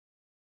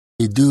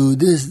Dude,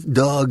 this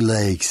dog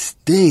like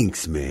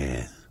stinks,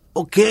 man.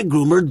 Okay,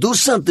 groomer, do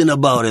something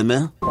about it,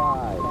 man.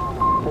 5,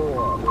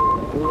 4,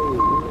 3,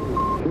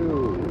 2,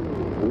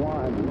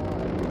 1,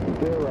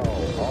 0.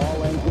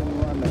 All engine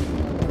running.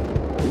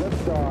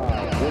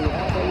 Liftoff. We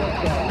have a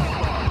liftoff.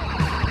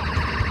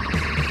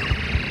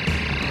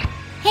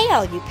 Hey,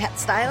 all you pet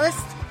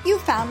stylists. You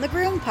found the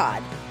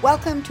GroomPod.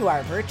 Welcome to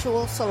our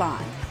virtual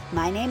salon.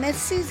 My name is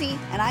Susie,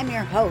 and I'm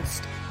your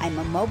host. I'm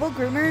a mobile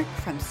groomer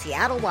from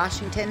Seattle,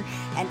 Washington,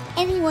 and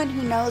anyone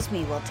who knows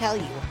me will tell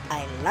you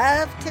I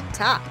love to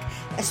talk,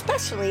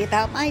 especially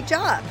about my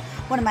job.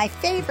 One of my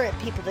favorite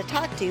people to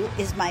talk to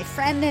is my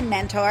friend and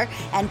mentor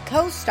and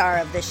co-star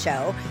of the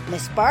show,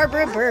 Miss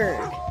Barbara Bird.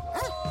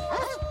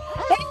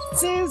 Hey,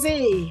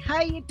 Susie,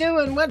 how you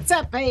doing? What's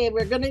up? Hey,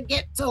 we're going to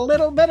get a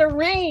little bit of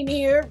rain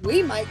here.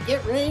 We might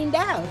get rained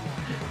out.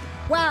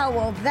 Wow,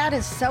 well, that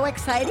is so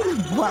exciting.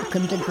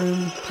 Welcome to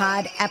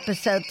GroomPod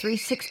episode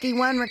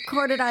 361,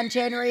 recorded on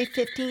January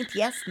 15th,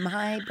 yes,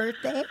 my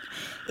birthday,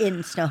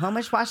 in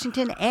Snohomish,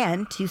 Washington,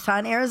 and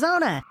Tucson,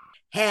 Arizona.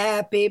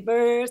 Happy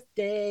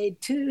birthday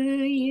to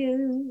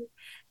you.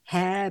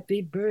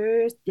 Happy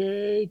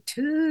birthday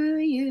to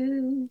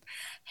you.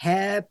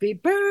 Happy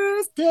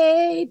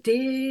birthday,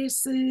 dear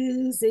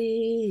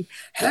Susie.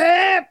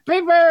 Happy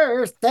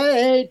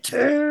birthday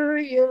to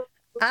you.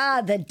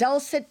 Ah, the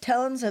dulcet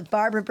tones of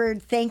Barbara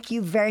Bird. Thank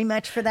you very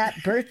much for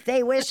that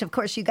birthday wish. Of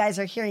course, you guys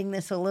are hearing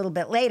this a little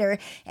bit later,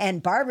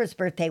 and Barbara's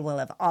birthday will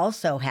have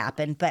also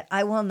happened, but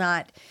I will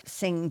not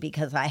sing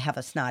because I have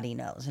a snotty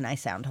nose and I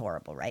sound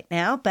horrible right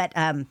now. But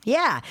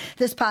yeah,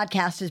 this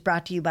podcast is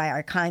brought to you by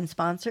our kind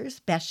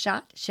sponsors, Best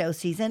Shot, Show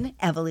Season,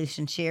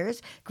 Evolution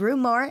Shears,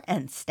 GroomPod,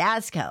 and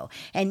Stazko.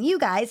 And you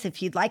guys,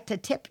 if you'd like to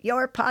tip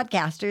your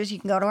podcasters, you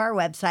can go to our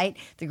website,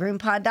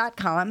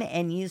 thegroompod.com,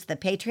 and use the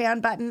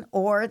Patreon button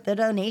or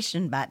the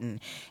donation button.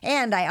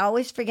 And I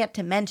always forget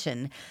to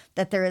mention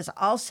that there is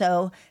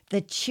also the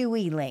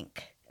Chewy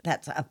link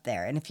that's up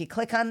there. And if you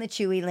click on the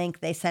Chewy link,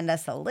 they send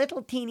us a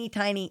little teeny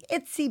tiny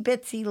itsy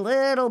bitsy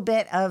little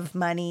bit of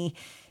money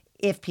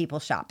if people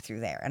shop through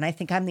there. And I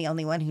think I'm the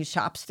only one who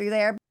shops through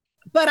there.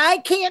 But I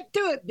can't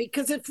do it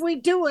because if we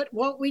do it,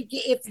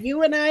 if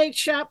you and I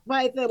shop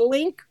by the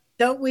link,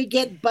 don't we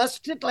get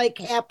busted like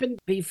happened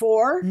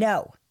before?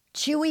 No.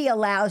 Chewy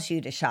allows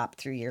you to shop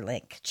through your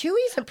link.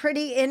 Chewy's a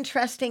pretty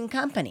interesting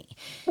company.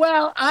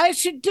 Well, I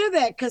should do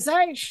that because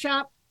I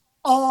shop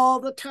all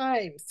the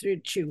time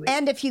through Chewy.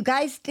 And if you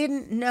guys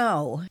didn't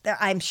know,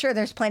 I'm sure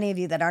there's plenty of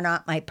you that are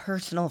not my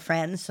personal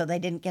friends, so they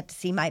didn't get to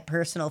see my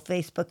personal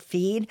Facebook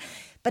feed,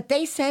 but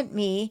they sent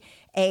me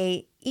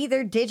a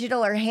either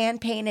digital or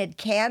hand-painted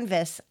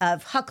canvas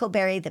of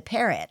Huckleberry the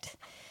Parrot.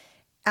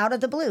 Out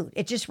of the blue.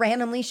 It just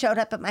randomly showed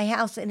up at my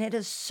house, and it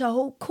is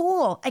so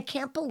cool. I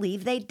can't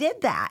believe they did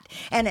that.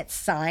 And it's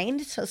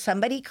signed, so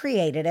somebody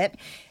created it,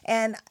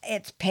 and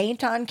it's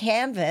paint on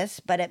canvas,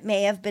 but it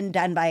may have been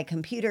done by a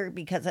computer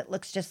because it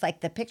looks just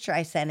like the picture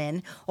I sent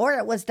in, or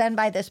it was done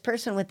by this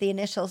person with the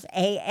initials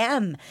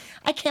AM.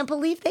 I can't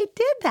believe they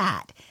did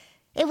that.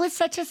 It was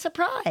such a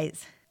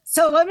surprise.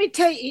 So let me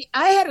tell you,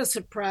 I had a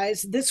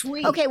surprise this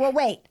week. Okay, well,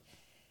 wait.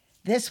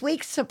 This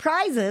week's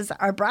surprises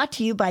are brought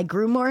to you by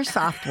GroomPod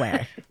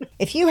software.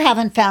 If you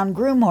haven't found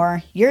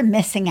GroomPod, you're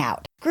missing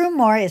out.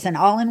 GroomPod is an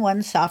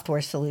all-in-one software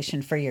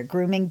solution for your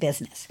grooming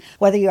business.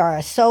 Whether you are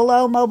a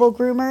solo mobile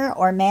groomer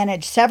or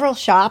manage several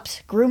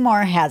shops,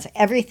 GroomPod has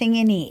everything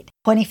you need.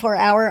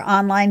 24-hour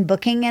online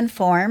booking and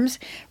forms,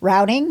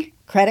 routing,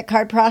 credit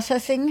card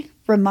processing,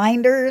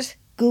 reminders,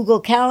 Google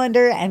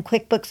Calendar and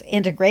QuickBooks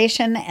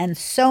integration, and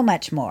so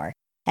much more.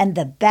 And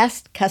the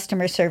best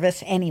customer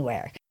service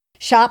anywhere.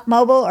 Shop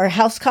mobile or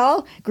house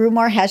call,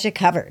 GroomPod has you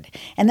covered.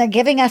 And they're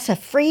giving us a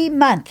free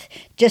month.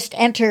 Just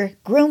enter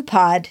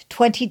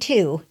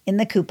GroomPod22 in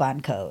the coupon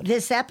code.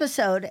 This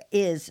episode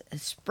is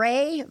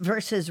spray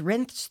versus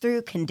rinse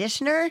through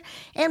conditioner.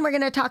 And we're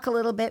going to talk a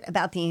little bit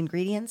about the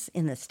ingredients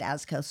in the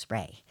Stazko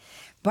spray.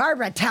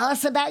 Barbara, tell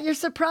us about your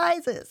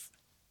surprises.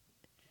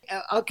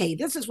 Okay,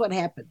 this is what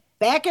happened.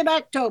 Back in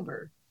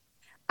October,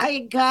 I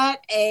got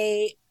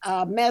a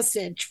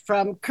message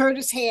from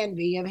Curtis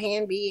Hanby of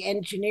Hanby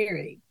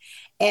Engineering.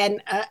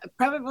 And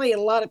probably a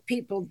lot of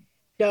people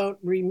don't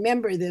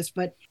remember this,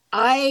 but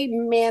I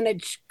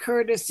managed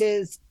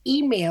Curtis's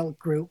email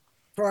group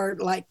for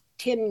like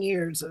 10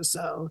 years or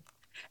so.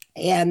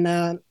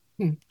 And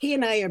he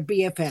and I are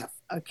BFF,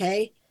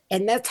 okay?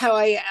 And that's how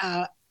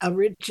I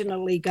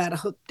originally got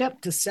hooked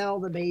up to sell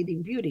the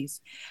Bathing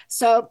Beauties.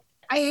 So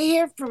I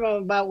hear from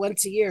him about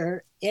once a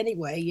year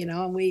anyway,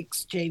 and we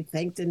exchange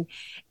things.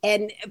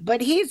 But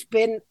he's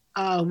been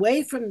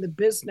away from the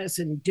business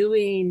and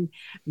doing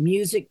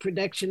music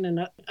production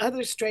and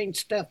other strange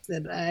stuff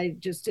that I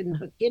just didn't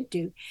hook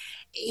into.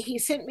 He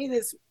sent me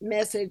this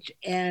message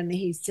and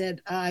he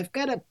said, I've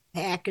got a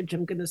package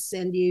I'm going to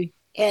send you.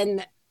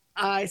 And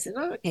I said,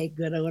 oh, okay,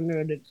 good. I wonder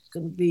what it's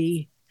going to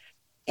be.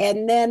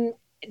 And then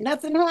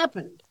nothing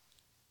happened.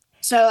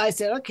 So I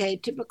said, okay,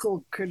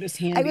 typical Curtis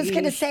Hanby. I was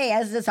going to say,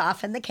 as is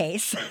often the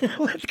case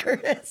with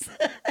Curtis.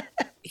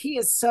 he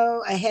is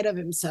so ahead of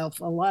himself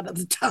a lot of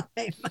the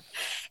time.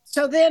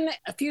 So then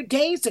a few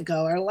days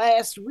ago or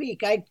last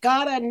week, I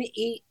got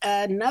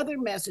another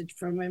message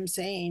from him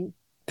saying,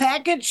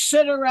 package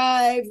should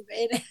arrive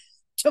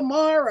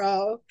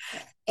tomorrow,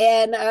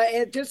 and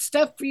it's just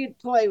stuff for you to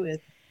play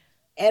with.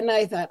 And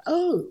I thought,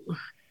 oh,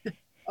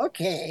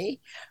 okay.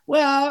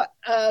 Well,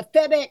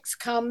 FedEx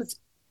comes,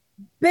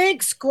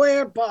 big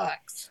square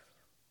box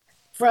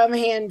from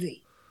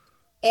Hanvey.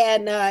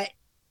 And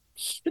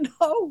you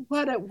know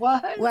what it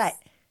was? What?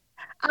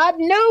 A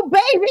new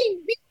baby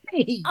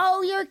beauty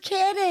Oh, you're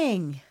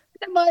kidding.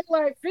 in my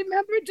life.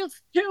 Remember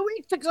just 2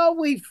 weeks ago,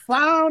 we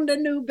found a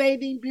new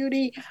bathing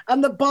beauty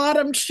on the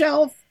bottom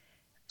shelf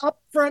up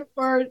front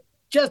where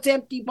just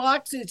empty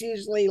boxes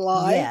usually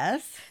lie.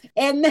 Yes.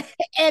 And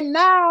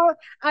now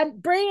a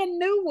brand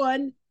new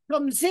one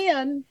comes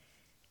in,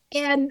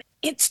 and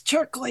it's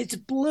turquoise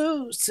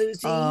blue,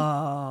 Susie.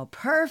 Oh,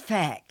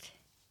 perfect.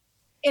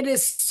 It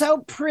is so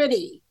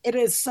pretty. It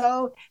is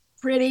so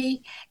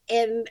pretty.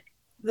 And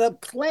the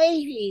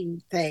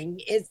plating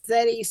thing is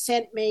that he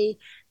sent me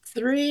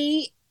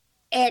 3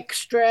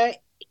 extra,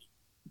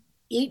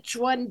 each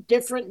one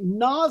different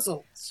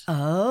nozzles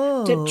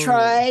to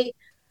try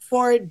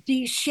for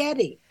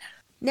de-shedding.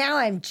 Now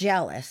I'm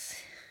jealous.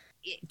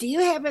 Do you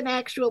have an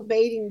actual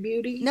bathing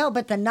beauty? No,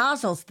 but the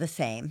nozzle's the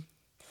same.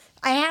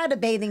 I had a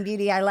bathing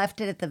beauty. I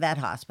left it at the vet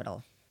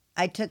hospital.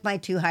 I took my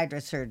 2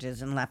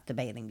 hydrosurges and left the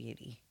bathing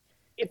beauty.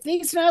 If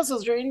these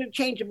nozzles are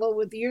interchangeable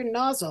with your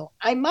nozzle,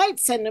 I might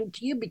send them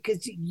to you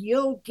because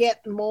you'll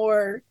get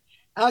more.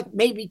 I'll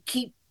maybe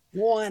keep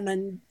one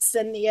and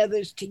send the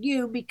others to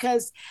you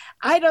because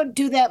I don't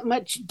do that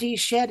much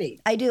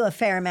de-shedding. I do a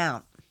fair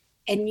amount.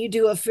 And you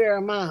do a fair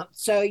amount.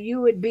 So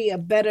you would be a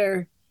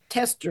better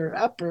tester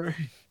upper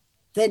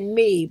than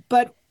me.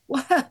 But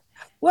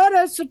what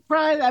a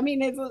surprise. I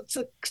mean,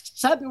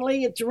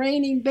 suddenly it's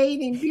raining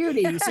bathing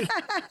beauties.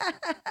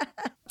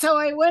 So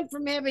I went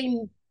from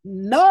having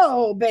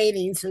no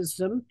bathing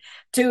system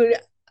to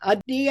a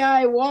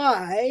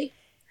DIY.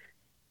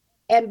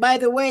 And by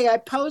the way, I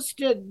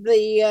posted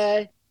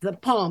the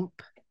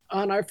pump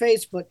on our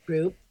Facebook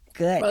group.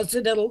 Good.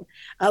 Posted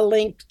a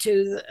link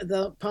to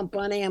the pump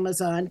on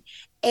Amazon,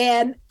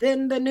 and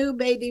then the new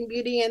bathing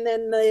beauty, and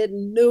then the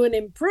new and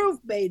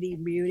improved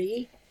bathing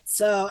beauty.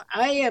 So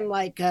I am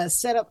like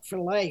set up for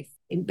life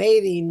in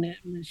bathing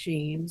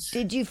machines.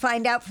 Did you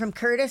find out from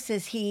Curtis?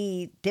 Is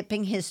he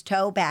dipping his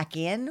toe back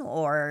in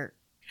or?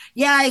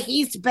 Yeah,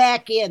 he's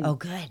back in. Oh,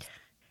 good.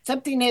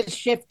 Something has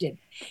shifted.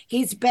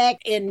 He's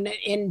back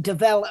in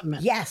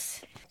development.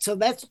 Yes. So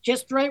that's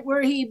just right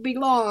where he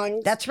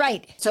belongs. That's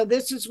right. So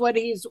this is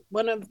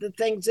one of the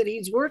things that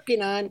he's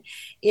working on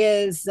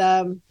is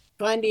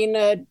finding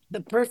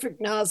the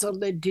perfect nozzle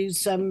to do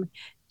some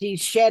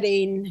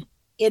de-shedding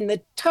in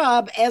the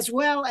tub, as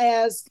well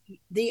as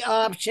the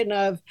option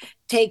of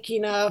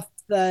taking off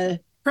the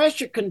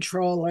pressure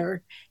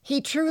controller. He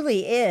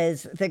truly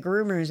is the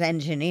groomer's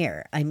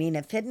engineer. I mean,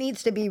 if it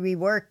needs to be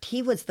reworked,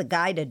 he was the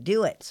guy to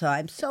do it. So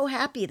I'm so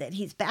happy that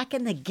he's back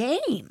in the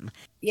game.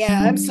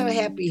 Yeah, I'm so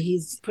happy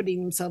he's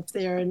putting himself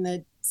there and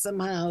that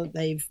somehow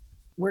they've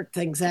worked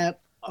things out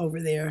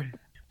over there.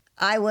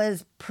 I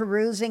was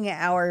perusing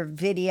our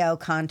video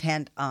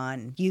content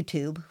on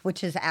YouTube,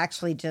 which is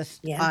actually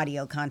just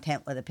audio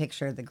content with a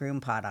picture of the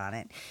GroomPod on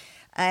it.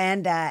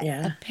 And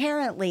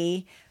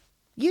apparently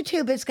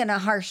YouTube is going to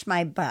harsh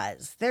my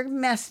buzz. They're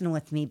messing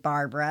with me,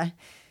 Barbara.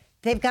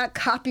 They've got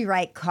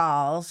copyright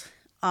calls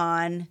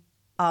on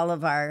all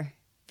of our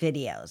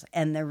videos.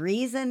 And the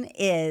reason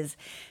is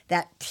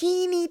that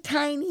teeny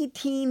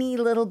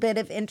little bit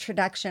of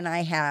introduction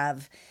I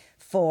have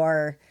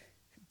for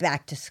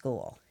back to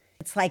school.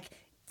 It's like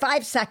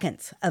 5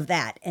 seconds of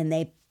that. And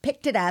they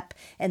picked it up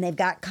and they've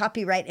got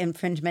copyright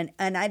infringement.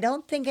 And I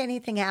don't think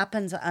anything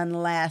happens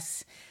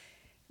unless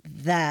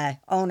the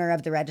owner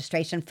of the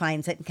registration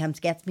finds it and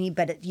comes gets me,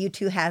 but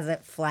YouTube has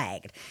it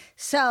flagged.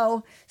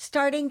 So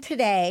starting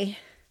today,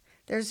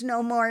 there's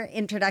no more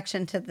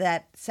introduction to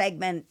that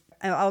segment.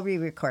 I'll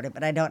re-record it,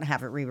 but I don't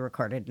have it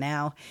re-recorded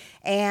now.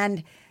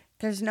 And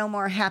there's no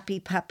more Happy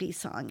Puppy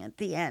song at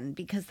the end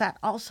because that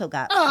also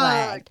got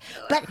flagged.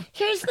 But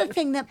here's the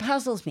thing that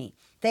puzzles me.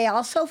 They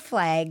also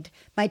flagged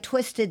my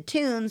Twisted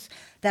Tunes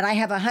that I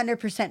have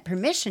 100%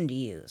 permission to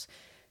use.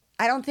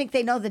 I don't think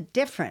they know the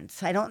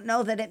difference. I don't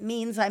know that it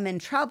means I'm in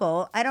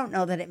trouble. I don't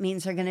know that it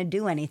means they're going to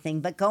do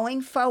anything. But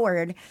going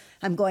forward,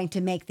 I'm going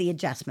to make the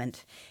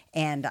adjustment.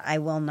 And I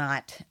will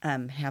not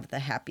have the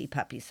Happy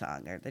Puppy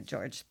song or the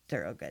George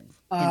Thorogood intro.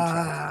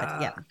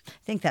 But yeah, I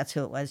think that's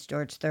who it was,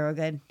 George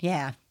Thorogood.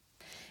 Yeah.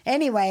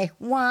 Anyway,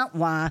 wah,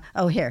 wah.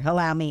 Oh, here,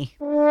 allow me.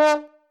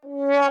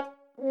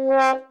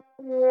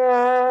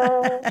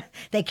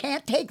 They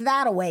can't take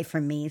that away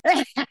from me.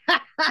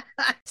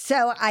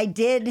 So I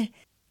did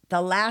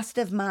the last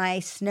of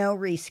my snow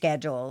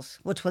reschedules,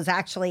 which was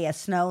actually a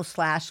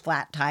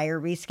snow/flat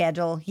tire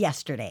reschedule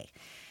yesterday.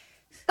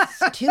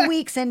 2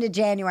 weeks into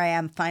January,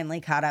 I'm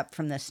finally caught up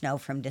from the snow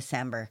from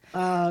December.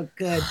 Oh,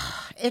 good.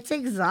 It's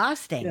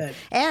exhausting. Good.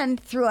 And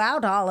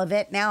throughout all of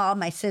it, now all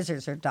my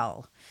scissors are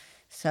dull.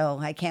 So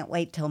I can't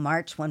wait till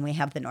March when we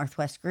have the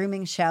Northwest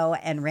Grooming Show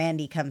and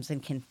Randy comes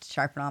and can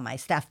sharpen all my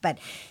stuff. But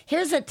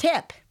here's a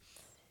tip.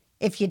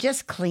 If you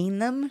just clean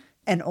them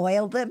and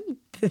oil them,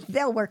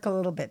 they'll work a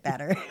little bit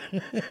better.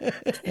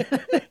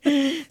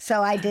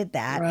 So I did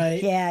that.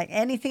 Right. Yeah.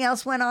 Anything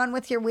else went on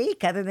with your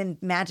week other than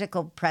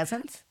magical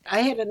presents?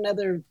 I had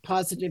another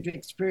positive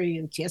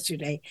experience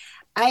yesterday.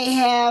 I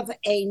have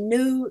a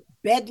new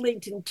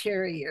Bedlington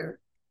Terrier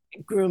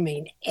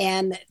grooming,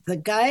 and the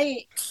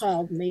guy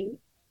called me,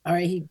 or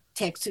he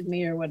texted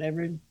me or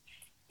whatever,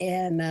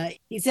 and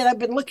he said, I've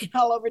been looking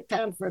all over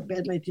town for a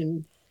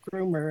Bedlington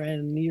groomer,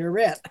 and you're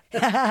it.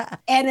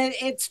 And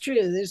it's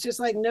true. There's just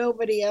like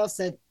nobody else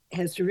that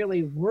has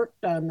really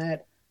worked on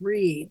that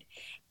breed.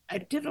 I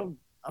did a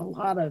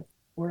lot of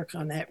work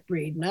on that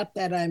breed. Not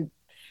that I'm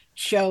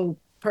show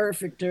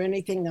perfect or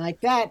anything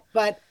like that,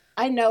 but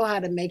I know how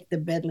to make the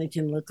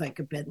Bedlington look like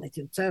a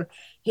Bedlington. So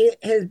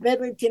his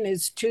Bedlington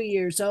is 2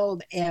 years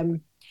old,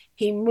 and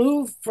he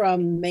moved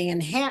from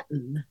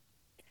Manhattan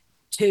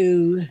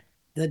to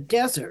the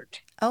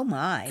desert. Oh,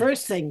 my.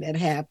 First thing that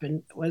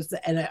happened was,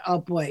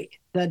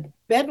 the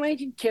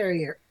Bedlington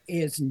Terrier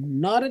is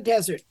not a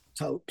desert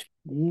coat,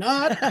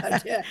 not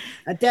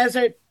a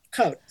desert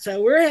coat.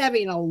 So we're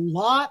having a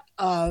lot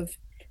of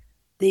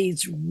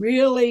these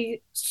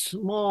really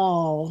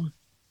small,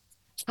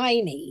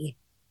 tiny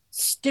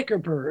sticker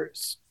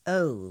burrs.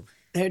 Oh.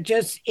 They're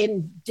just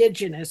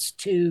indigenous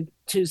to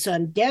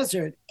Tucson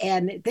Desert,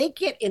 and they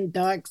get in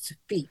dogs'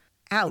 feet.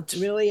 Ouch.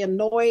 It's really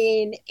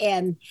annoying,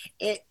 and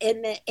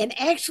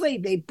actually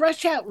they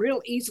brush out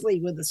real easily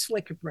with a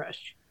slicker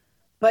brush,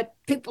 but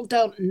people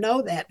don't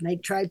know that, and they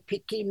try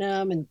picking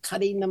them and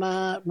cutting them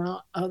out and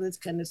all this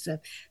kind of stuff.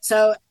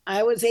 So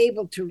I was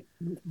able to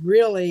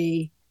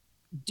really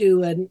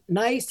do a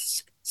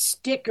nice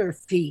sticker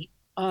feet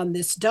on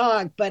this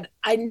dog, but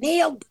I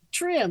nailed the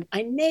trim.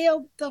 I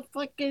nailed the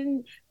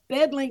fucking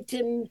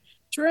Bedlington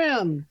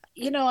trim.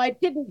 I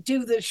didn't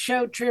do the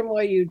show trim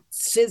where you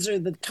scissor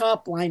the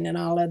top line and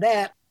all of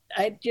that.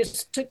 I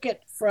just took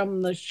it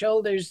from the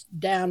shoulders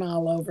down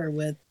all over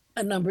with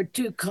a number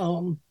 2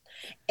 comb,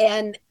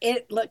 and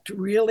it looked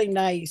really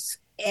nice.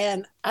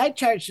 And I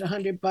charged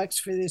 $100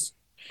 for this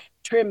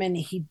trim, and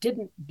he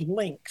didn't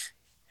blink.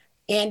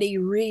 And he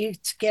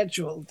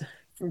rescheduled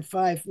for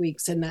 5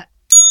 weeks, and that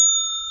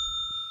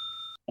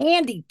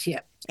Andy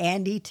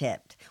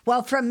tipped.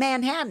 Well, from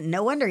Manhattan,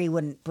 no wonder he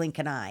wouldn't blink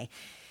an eye.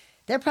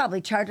 They're probably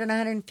charging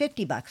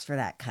 $150 for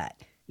that cut.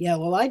 Yeah,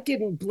 well, I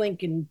didn't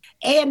blink, and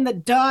the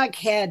dog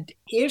had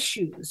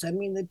issues. I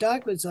mean, the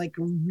dog was like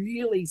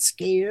really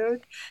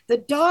scared. The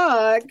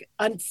dog,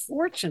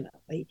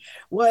 unfortunately,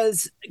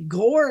 was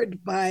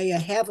gored by a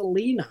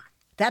javelina.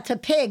 That's a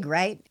pig,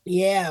 right?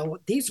 Yeah,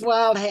 these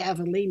wild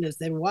javelinas,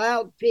 they're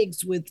wild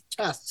pigs with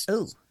tusks.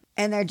 Ooh,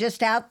 and they're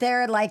just out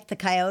there like the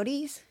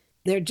coyotes?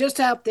 They're just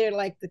out there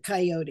like the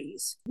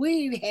coyotes.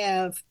 We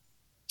have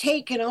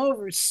taken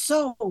over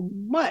so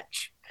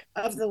much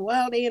of the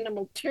wild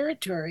animal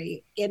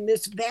territory in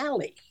this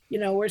valley.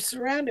 We're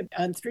surrounded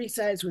on 3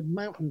 sides with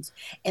mountains.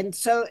 And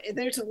so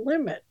there's a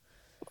limit,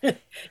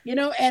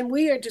 and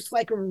we are just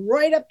like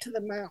right up to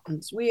the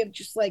mountains. We have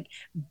just like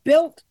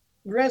built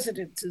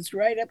residences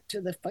right up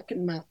to the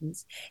fucking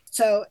mountains.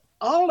 So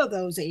all of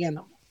those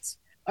animals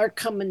are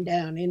coming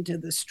down into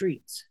the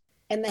streets.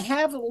 And the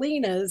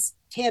javelinas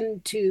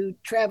tend to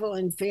travel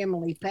in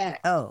family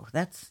packs. Oh,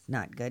 that's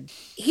not good.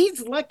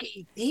 He's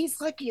lucky. He's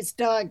lucky his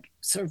dog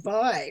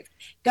survived.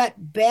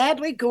 Got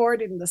badly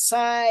gored in the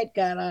side,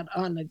 got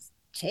on his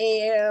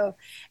tail,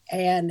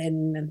 and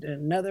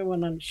another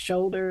one on his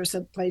shoulder or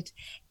someplace.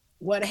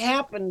 What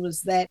happened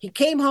was that he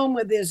came home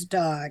with his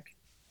dog,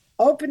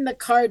 opened the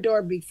car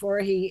door before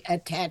he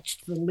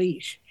attached the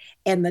leash,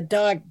 and the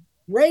dog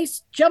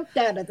jumped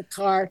out of the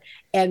car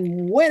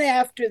and went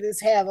after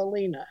this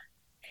javelina.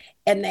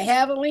 And the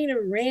javelina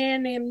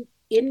ran him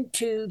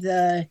into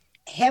the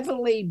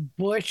heavily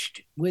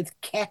bushed with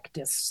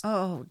cactus.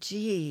 Oh,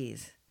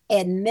 geez.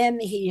 And then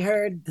he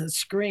heard the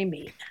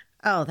screaming.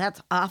 Oh,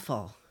 that's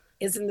awful.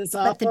 Isn't this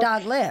awful? But the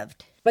dog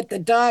lived. But the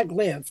dog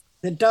lived.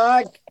 The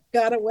dog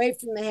got away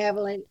from the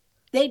javelina.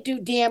 They do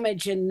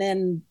damage and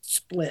then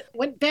split.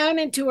 Went down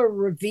into a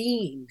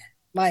ravine,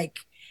 so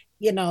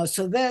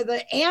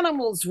the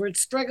animals were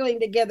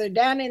struggling together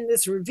down in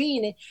this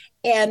ravine,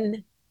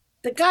 and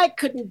the guy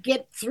couldn't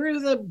get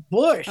through the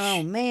bush.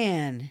 Oh,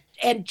 man.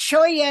 And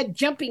cholla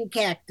jumping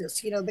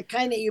cactus, the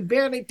kind that you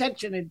barely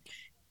touch and it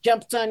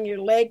jumps on your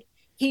leg.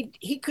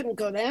 He couldn't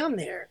go down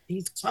there.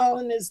 He's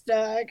calling his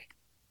dog.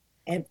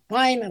 And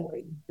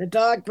finally, the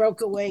dog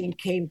broke away and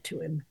came to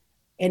him.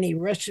 And he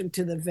rushed him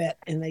to the vet,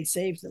 and they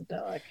saved the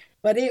dog.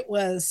 But it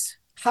was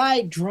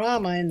high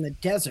drama in the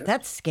desert.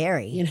 That's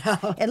scary.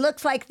 It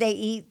looks like they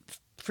eat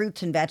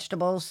fruits and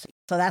vegetables.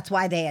 So that's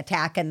why they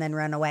attack and then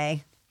run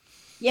away.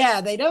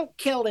 Yeah, they don't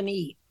kill and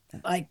eat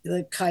like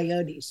the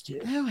coyotes do.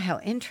 Oh, how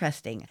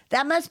interesting.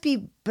 That must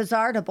be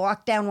bizarre to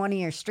walk down one of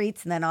your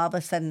streets and then all of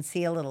a sudden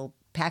see a little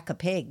pack of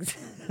pigs.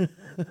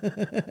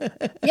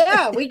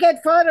 Yeah, we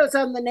get photos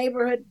on the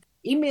neighborhood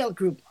email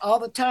group all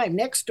the time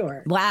next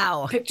door.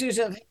 Wow. Pictures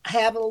of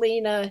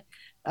Javelina,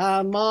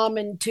 mom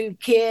and 2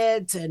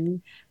 kids,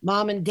 and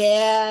mom and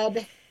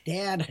dad.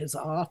 Dad is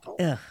awful.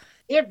 Ugh.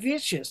 They're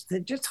vicious. They're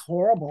just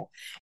horrible.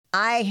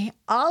 I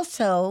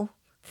also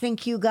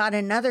think you got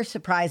another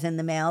surprise in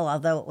the mail,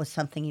 although it was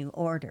something you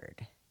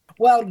ordered.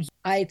 Well,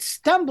 I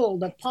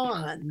stumbled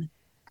upon,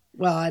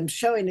 well, I'm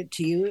showing it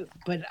to you,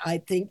 but I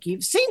think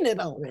you've seen it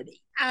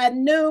already. A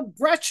new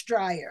brush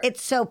dryer.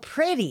 It's so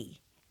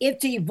pretty.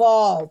 It's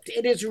evolved.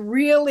 It is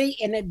really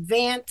an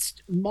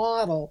advanced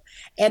model.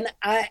 And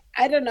I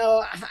don't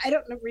know, I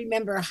don't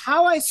remember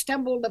how I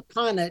stumbled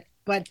upon it,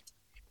 but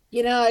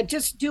I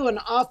just do an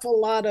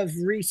awful lot of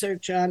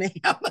research on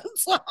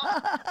Amazon.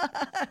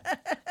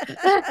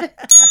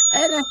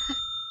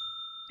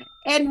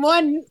 and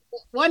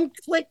one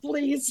click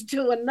leads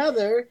to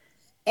another,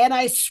 and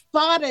I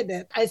spotted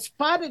it. I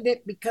spotted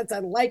it because I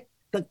like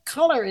the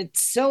color.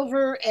 It's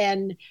silver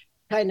and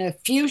kind of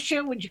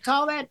fuchsia. Would you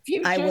call that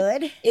fuchsia? I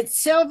would. It's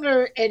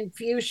silver and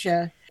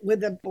fuchsia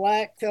with a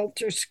black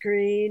filter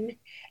screen,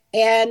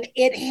 and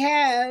it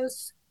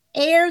has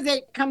air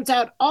that comes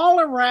out all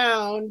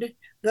around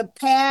the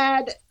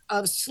pad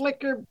of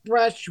slicker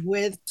brush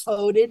with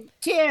coated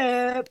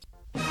tip.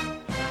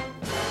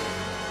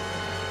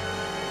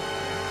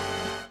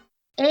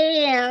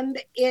 And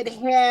it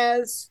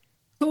has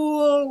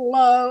cool,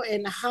 low,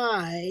 and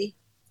high.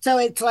 So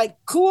it's like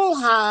cool,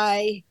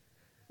 high,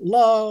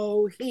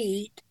 low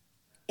heat,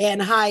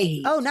 and high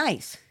heat. Oh,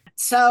 nice.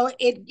 So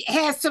it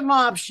has some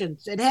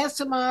options. And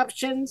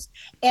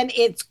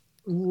it's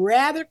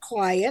rather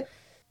quiet,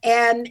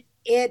 and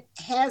it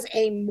has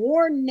a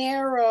more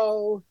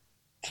narrow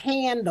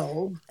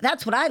handle.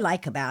 That's what I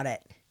like about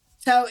it.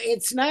 So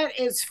it's not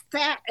as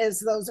fat as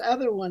those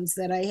other ones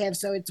that I have.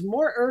 So it's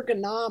more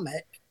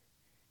ergonomic.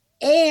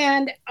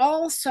 And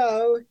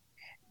also,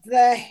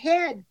 the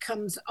head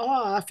comes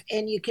off,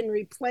 and you can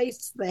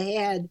replace the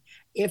head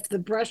if the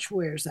brush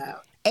wears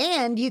out.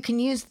 And you can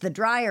use the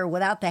dryer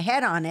without the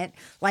head on it,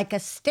 like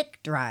a stick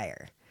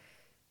dryer.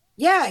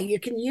 Yeah, you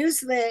can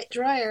use the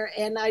dryer,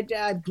 and I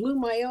blew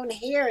my own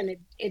hair, and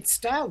it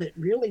styled it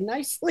really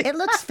nicely. It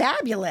looks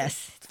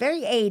fabulous. It's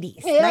very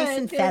 80s, Yeah, nice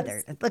and it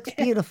feathered. is. It looks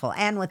beautiful.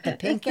 And with the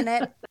pink in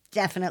it,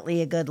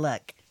 definitely a good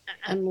look.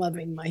 I'm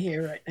loving my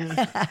hair right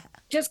now.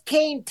 Just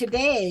came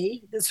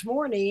this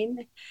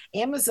morning,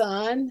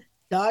 Amazon,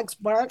 dogs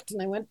barked,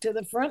 and I went to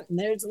the front, and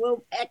there's a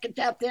little package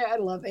out there. I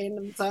love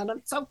Amazon.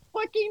 I'm so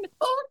fucking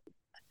hooked.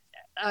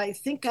 I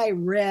think I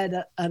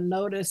read a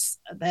notice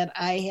that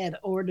I had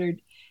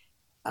ordered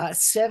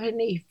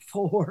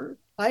 74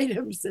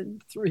 items in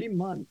 3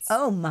 months.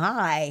 Oh,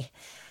 my.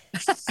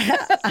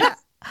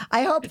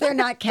 I hope they're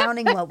not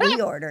counting what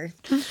we order.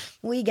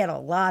 We get a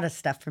lot of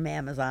stuff from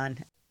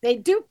Amazon. They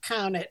do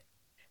count it.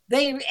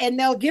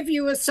 They'll give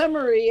you a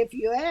summary if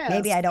you ask.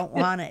 Maybe I don't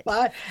want it.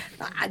 But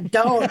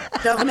don't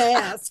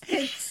ask.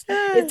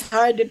 It's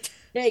hard to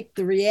take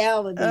the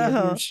reality of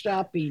your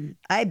shopping.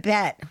 I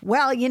bet.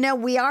 Well,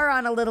 we are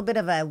on a little bit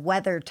of a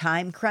weather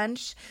time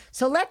crunch.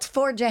 So let's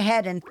forge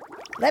ahead and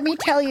let me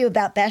tell you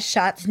about Best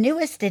Shot's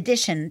newest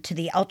addition to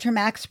the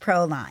Ultramax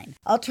Pro line.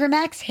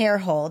 Ultramax Hair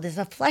Hold is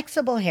a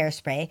flexible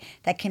hairspray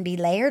that can be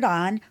layered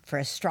on for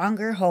a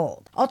stronger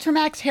hold.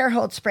 Ultramax Hair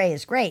Hold Spray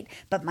is great,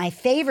 but my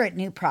favorite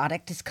new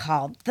product is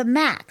called the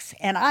Max,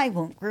 and I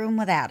won't groom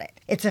without it.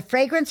 It's a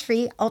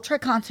fragrance-free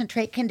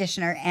ultra-concentrate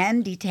conditioner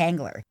and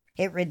detangler.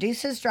 It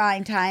reduces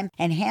drying time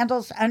and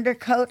handles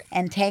undercoat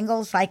and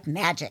tangles like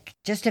magic.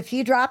 Just a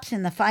few drops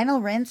in the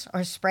final rinse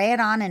or spray it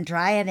on and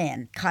dry it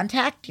in.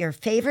 Contact your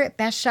favorite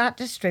Best Shot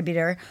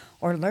distributor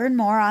or learn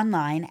more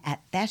online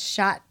at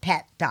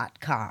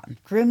bestshotpet.com.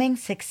 Grooming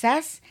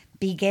success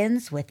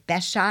begins with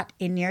Best Shot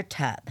in your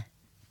tub.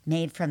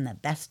 Made from the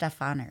best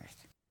stuff on earth.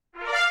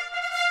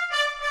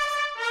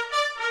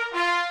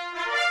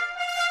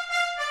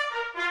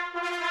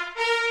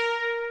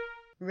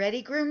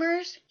 Ready,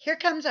 groomers? Here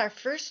comes our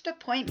first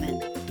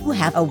appointment. We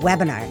have a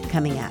webinar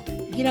coming up.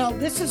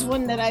 This is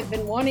one that I've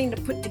been wanting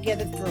to put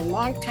together for a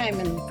long time,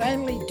 and I'm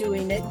finally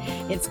doing it.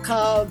 It's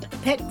called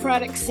Pet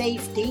Product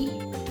Safety,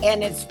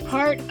 and it's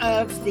part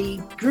of the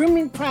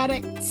Grooming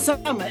Product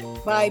Summit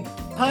by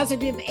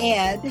Positive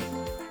Ed.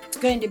 It's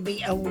going to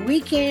be a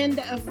weekend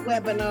of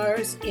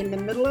webinars in the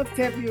middle of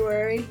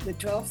February, the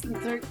 12th and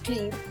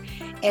 13th,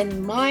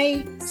 and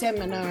my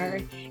seminar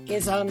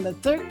is on the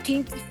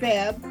 13th of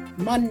Feb,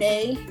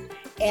 Monday,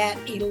 at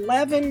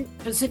 11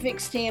 Pacific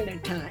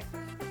Standard Time.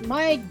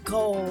 My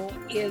goal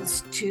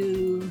is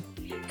to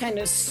kind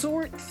of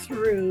sort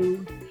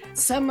through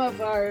some of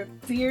our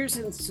fears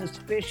and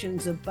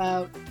suspicions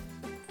about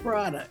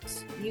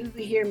products. You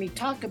hear me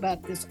talk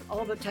about this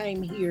all the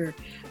time here,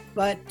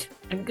 but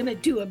I'm going to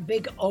do a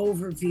big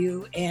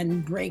overview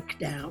and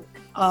breakdown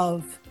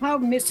of how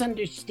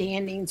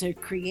misunderstandings are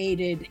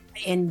created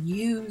and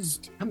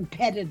used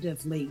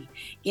competitively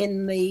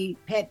in the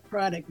pet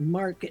product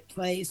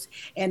marketplace,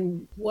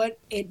 and what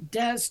it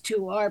does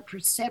to our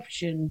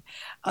perception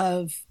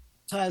of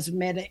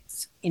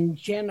cosmetics in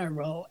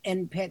general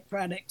and pet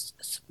products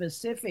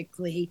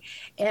specifically.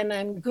 And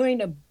I'm going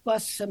to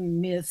bust some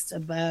myths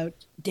about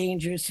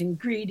dangerous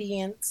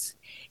ingredients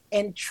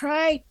and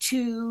try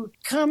to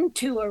come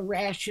to a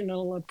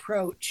rational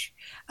approach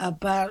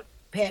about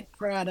pet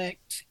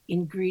product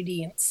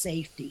ingredient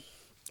safety.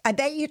 I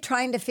bet you're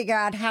trying to figure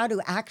out how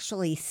to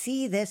actually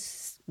see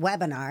this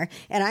webinar,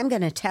 and I'm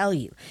going to tell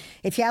you.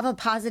 If you have a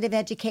Positive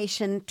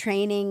Education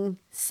Training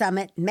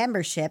Summit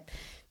membership,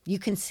 you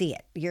can see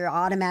it. You're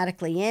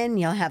automatically in.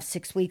 You'll have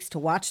 6 weeks to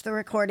watch the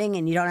recording,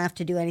 and you don't have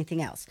to do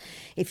anything else.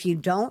 If you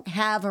don't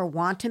have or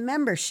want a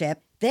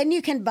membership, then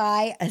you can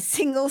buy a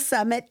single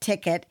summit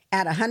ticket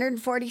at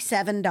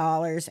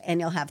 $147,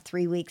 and you'll have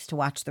 3 weeks to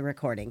watch the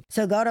recording.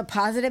 So go to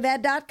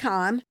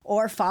positiveed.com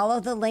or follow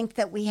the link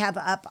that we have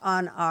up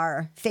on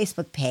our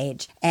Facebook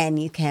page,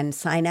 and you can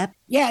sign up.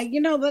 Yeah,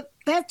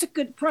 that's a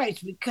good price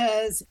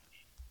because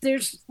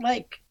there's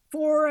like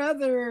 4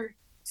 other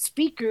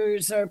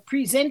speakers or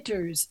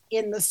presenters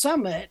in the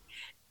summit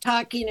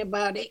talking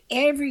about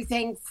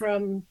everything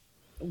from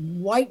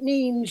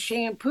whitening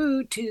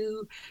shampoo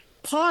to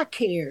paw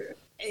care.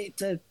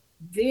 It's a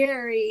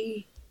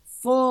very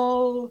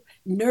full,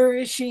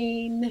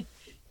 nourishing,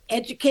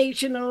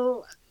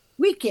 educational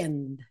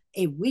weekend,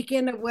 a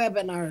weekend of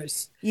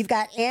webinars. You've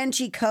got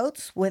Angie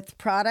Coates with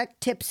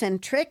product tips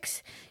and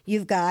tricks.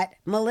 You've got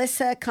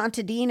Melissa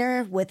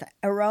Contadiner with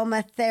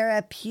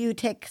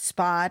aromatherapeutic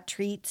spa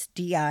treats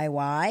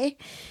DIY.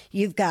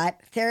 You've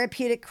got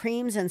therapeutic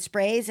creams and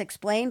sprays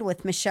explained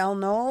with Michelle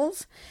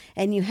Knowles.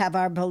 And you have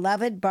our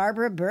beloved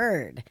Barbara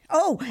Bird.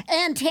 Oh,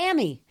 and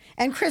Tammy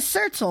and Chris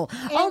Sertzel.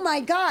 Oh my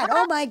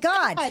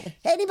God.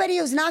 Anybody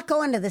who's not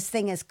going to this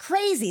thing is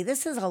crazy.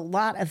 This is a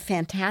lot of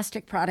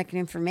fantastic product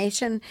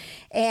information.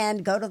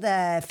 And go to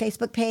the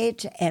Facebook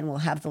page and we'll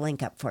have the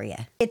link up for you.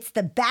 It's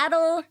the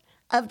battle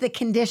of the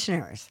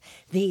conditioners,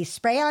 the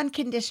spray-on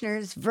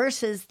conditioners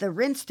versus the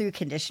rinse-through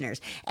conditioners.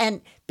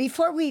 And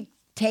before we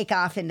take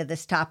off into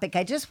this topic,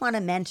 I just want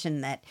to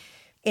mention that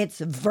it's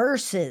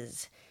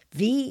versus,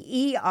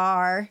 Versus.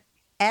 How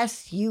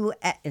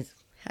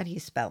do you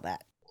spell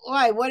that?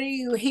 Why? What are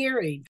you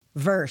hearing?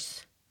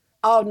 Verse.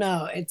 Oh,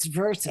 no, it's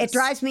versus. It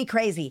drives me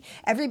crazy.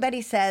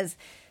 Everybody says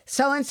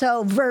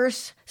so-and-so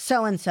verse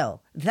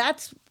so-and-so.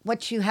 That's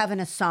what you have in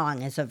a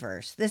song as a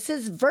verse. This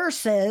is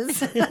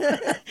versus.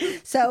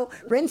 So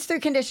rinse through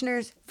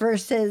conditioners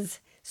versus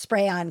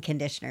spray-on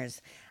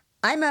conditioners.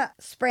 I'm a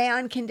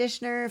spray-on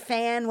conditioner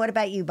fan. What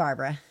about you,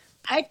 Barbara?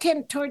 I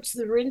tend towards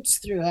the rinse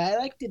through. I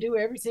like to do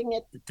everything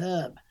at the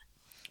tub.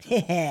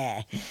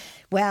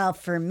 Well,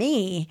 for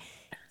me,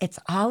 it's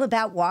all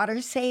about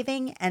water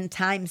saving and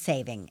time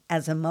saving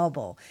as a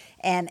mobile.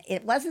 And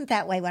it wasn't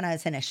that way when I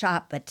was in a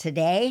shop, but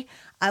today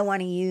I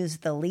want to use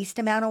the least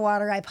amount of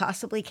water I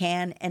possibly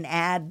can and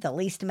add the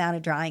least amount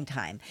of drying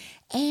time.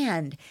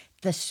 And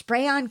the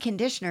spray-on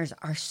conditioners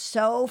are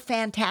so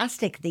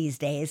fantastic these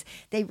days.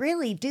 They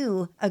really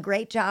do a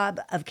great job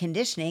of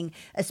conditioning,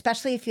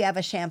 especially if you have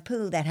a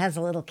shampoo that has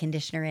a little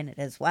conditioner in it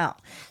as well.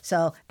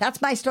 So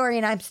that's my story,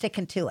 and I'm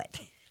sticking to it.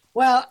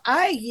 Well,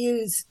 I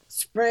use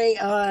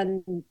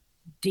spray-on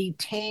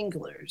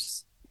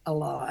detanglers a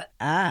lot.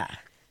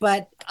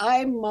 But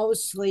I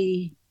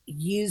mostly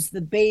use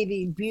the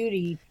Bathing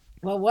Beauty.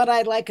 Well, what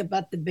I like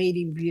about the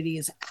Bathing Beauty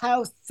is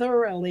how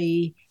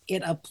thoroughly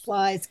it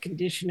applies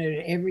conditioner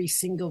to every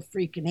single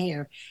freaking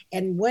hair.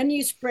 And when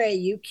you spray,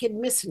 you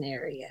can miss an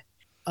area.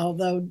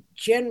 Although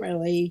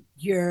generally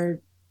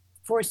your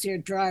force air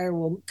dryer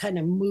will kind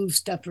of move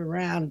stuff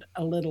around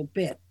a little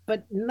bit.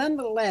 But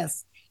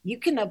nonetheless, you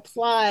can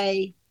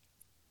apply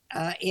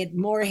it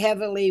more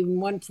heavily in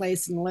one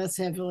place and less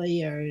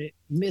heavily or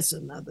miss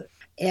another.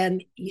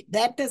 And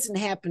that doesn't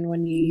happen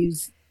when you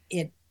use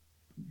it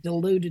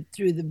diluted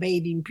through the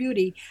Bathing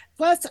Beauty.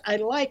 Plus, I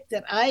like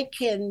that I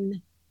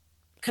can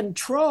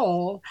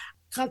control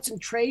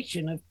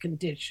concentration of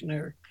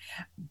conditioner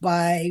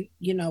by,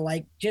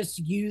 like just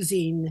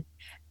using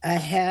a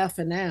half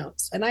an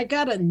ounce. And I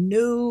got a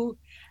new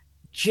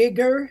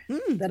jigger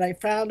that I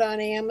found on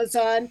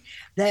Amazon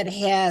that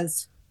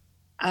has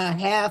a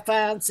half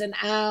ounce, an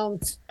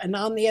ounce, and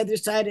on the other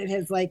side it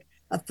has like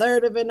a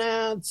third of an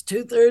ounce,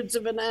 2/3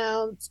 of an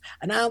ounce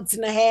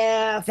and a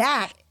half.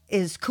 That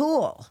is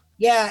cool.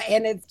 Yeah,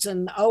 and it's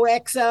an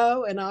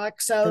OXO, an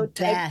OXO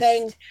type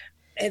thing.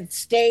 It's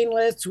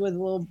stainless with a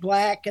little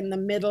black in the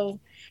middle.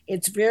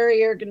 It's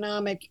very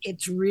ergonomic.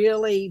 It's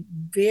really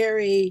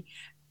very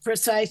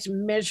precise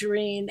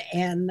measuring,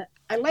 and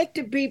I like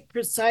to be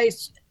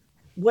precise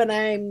when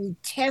I'm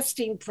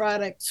testing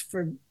products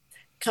for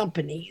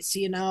companies,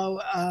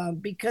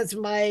 because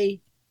my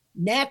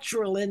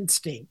natural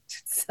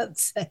instinct,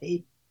 let's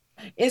say,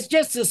 is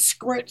just to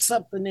squirt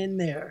something in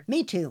there.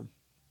 Me too.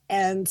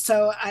 And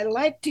so I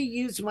like to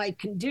use my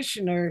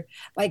conditioner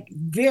like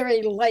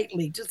very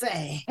lightly, just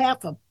a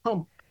half a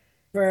pump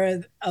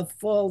for a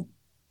full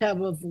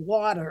tub of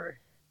water.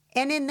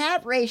 And in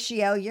that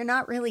ratio, you're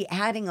not really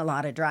adding a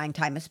lot of drying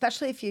time,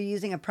 especially if you're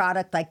using a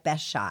product like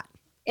Best Shot.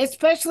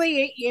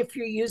 Especially if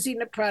you're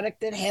using a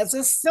product that has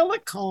a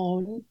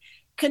silicone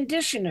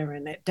conditioner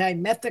in it,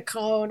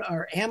 dimethicone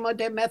or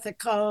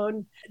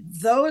amodimethicone.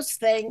 Those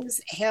things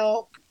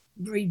help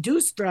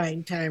reduce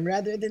drying time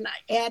rather than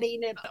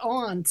adding it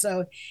on.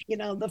 So,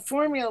 the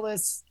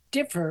formulas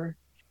differ,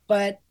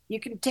 but you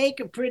can take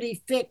a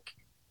pretty thick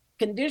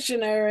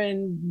conditioner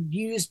and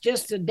use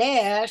just a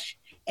dash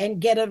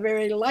and get a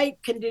very light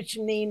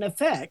conditioning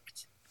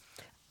effect.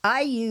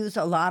 I use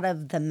a lot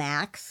of the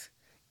Max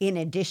in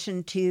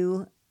addition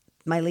to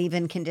my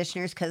leave-in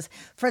conditioners because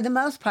for the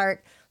most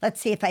part, let's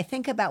see if I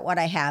think about what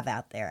I have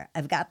out there.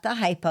 I've got the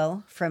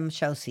Hypo from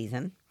Show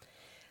Season.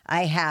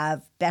 I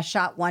have Best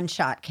Shot One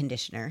Shot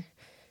conditioner.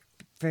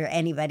 For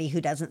anybody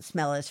who doesn't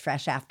smell as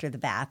fresh after the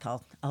bath,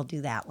 I'll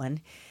do that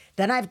one.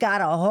 Then I've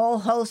got a whole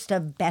host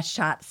of Best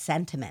Shot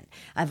Sentiment.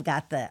 I've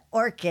got the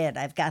orchid,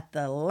 I've got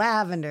the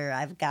lavender,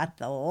 I've got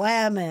the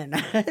lemon.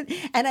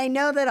 And I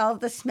know that all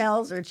the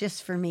smells are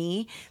just for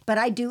me, but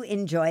I do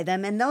enjoy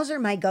them. And those are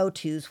my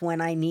go-tos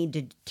when I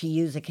need to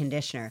use a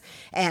conditioner.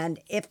 And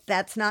if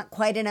that's not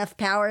quite enough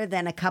power,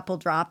 then a couple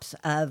drops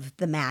of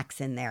the Max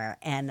in there.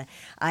 And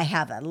I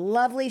have a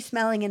lovely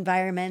smelling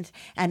environment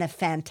and a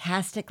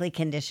fantastically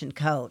conditioned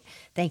coat.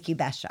 Thank you,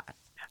 Best Shot.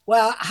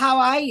 Well, how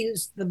I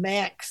used the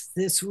Max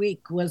this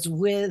week was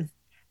with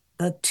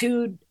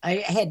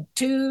I had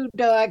two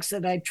dogs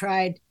that I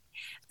tried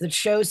the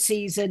Show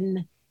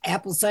Season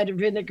apple cider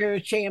vinegar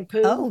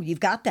shampoo. Oh, you've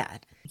got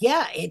that.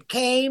 Yeah, it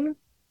came.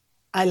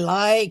 I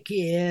like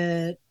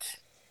it,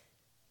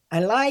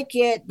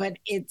 but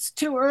it's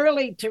too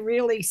early to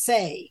really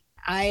say.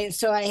 I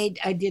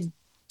did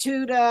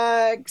two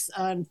dogs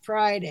on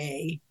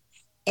Friday,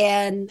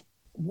 and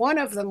one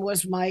of them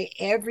was my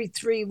every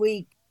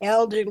 3-week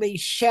elderly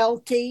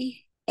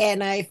Sheltie.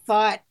 And I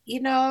thought,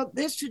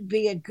 this would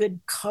be a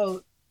good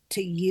coat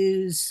to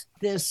use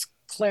this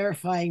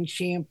clarifying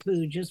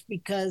shampoo, just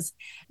because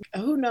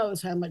who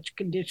knows how much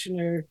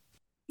conditioner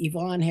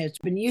Yvonne has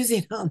been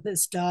using on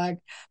this dog.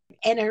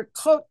 And her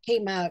coat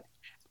came out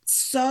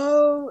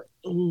so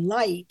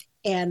light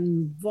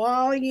and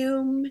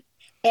volume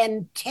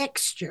and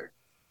texture.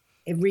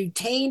 It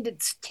retained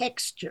its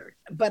texture,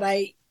 but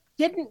I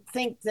didn't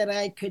think that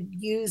I could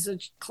use a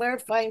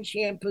clarifying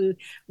shampoo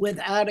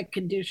without a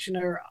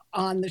conditioner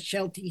on the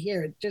Sheltie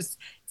hair. It just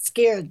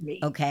scared me.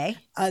 Okay.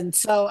 And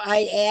so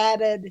I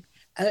added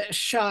a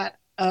shot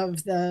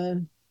of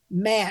the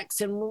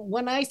Max. And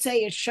when I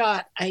say a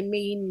shot, I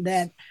mean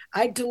that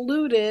I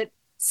dilute it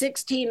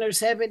 16 or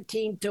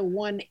 17 to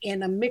 1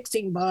 in a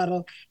mixing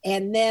bottle,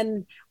 and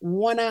then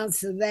 1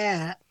 ounce of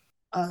that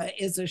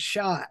is a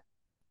shot.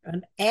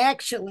 And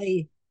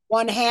actually,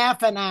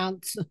 1/2 an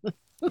ounce.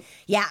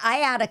 Yeah,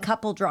 I add a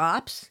couple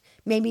drops,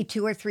 maybe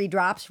 2 or 3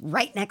 drops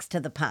right next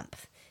to the pump.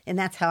 And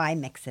that's how I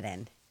mix it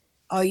in.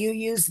 Oh, you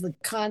use the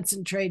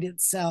concentrate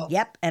itself.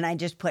 Yep, and I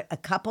just put a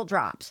couple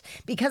drops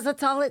because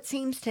that's all it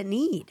seems to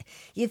need.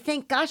 You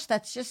think, gosh,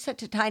 that's just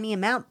such a tiny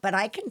amount, but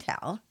I can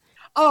tell.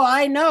 Oh,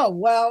 I know.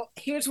 Well,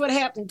 here's what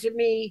happened to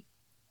me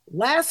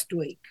last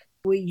week.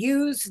 We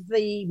used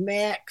the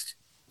Max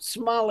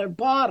smaller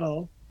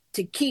bottle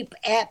to keep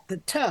at the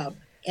tub,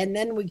 and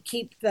then we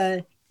keep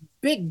the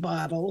big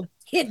bottle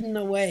hidden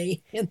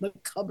away in the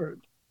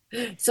cupboard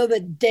so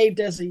that Dave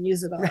doesn't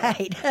use it all.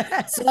 Right.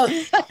 So,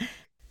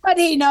 but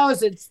he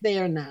knows it's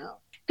there now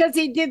because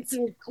he did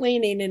some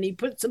cleaning and he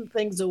put some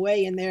things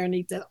away in there and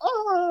he said,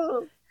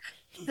 oh,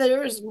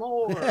 there's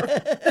more.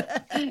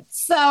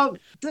 So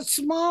the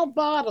small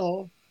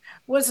bottle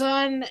was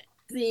on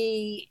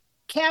the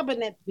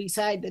cabinet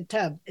beside the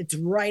tub. It's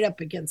right up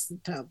against the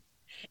tub.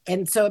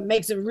 And so it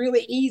makes a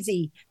really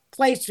easy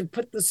place to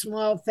put the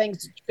small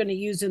things that you're going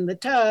to use in the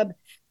tub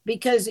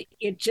because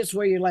it's just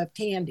where your left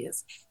hand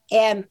is.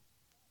 And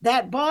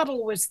that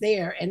bottle was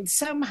there, and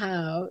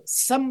somehow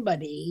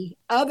somebody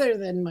other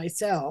than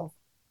myself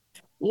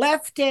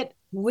left it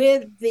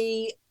with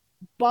the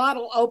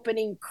bottle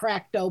opening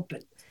cracked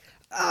open.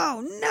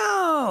 Oh,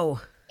 no.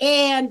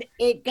 And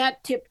it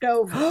got tipped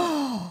over.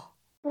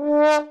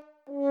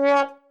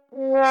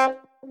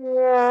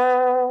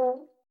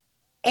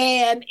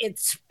 And it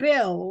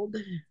spilled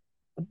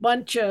a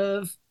bunch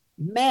of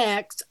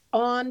Max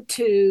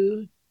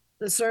onto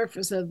the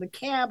surface of the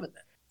cabinet.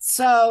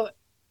 So,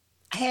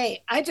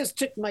 hey, I just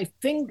took my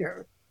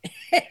finger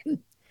and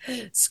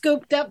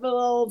scooped up a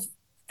little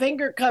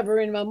finger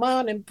covering my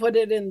mom and put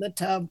it in the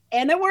tub,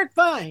 and it worked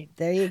fine.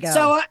 There you go.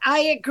 So I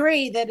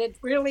agree that it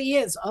really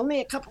is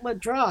only a couple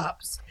of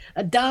drops,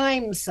 a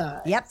dime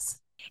size, Yep,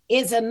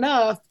 is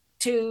enough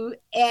to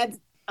add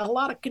a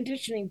lot of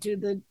conditioning to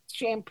the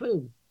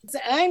shampoo. So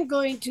I'm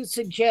going to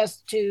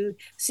suggest to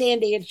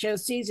Sandy at Show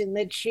Season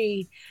that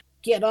she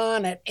get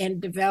on it and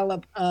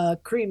develop a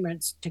cream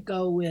rinse to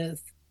go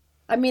with.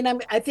 I mean,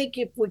 I think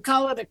if we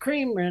call it a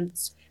cream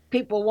rinse,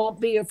 people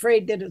won't be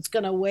afraid that it's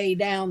going to weigh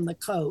down the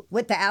coat.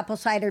 with the apple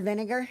cider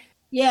vinegar.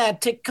 Yeah,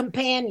 a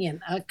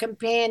companion,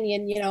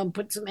 and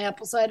put some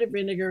apple cider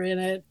vinegar in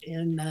it.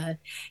 And,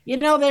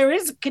 there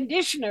is a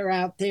conditioner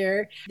out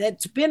there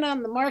that's been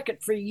on the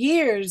market for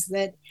years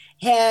that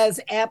has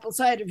apple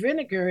cider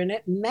vinegar in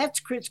it, and that's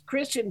Chris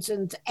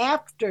Christensen's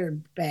After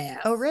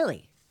Bath. Oh,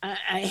 really?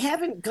 I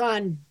haven't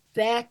gone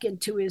back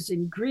into his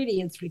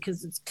ingredients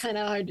because it's kind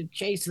of hard to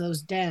chase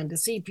those down to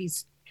see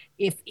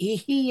if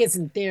he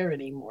isn't there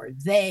anymore.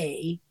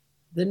 The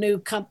new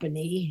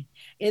company,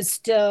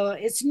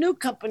 it's new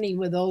company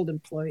with old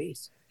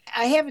employees.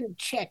 I haven't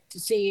checked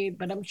to see,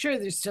 but I'm sure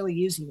they're still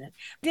using it.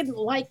 Didn't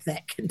like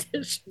that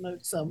conditioner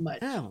so much.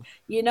 Oh.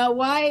 You know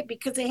why?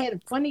 Because it had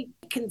a funny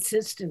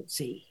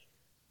consistency.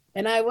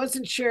 And I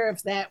wasn't sure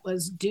if that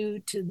was due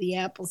to the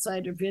apple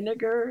cider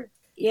vinegar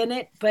in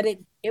it, but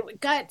it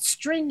got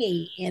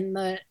stringy in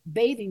the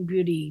bathing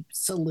beauty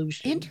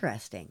solution.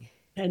 Interesting.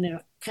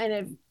 Kind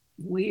of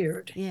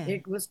weird. Yeah.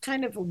 It was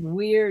kind of a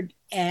weird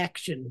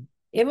action.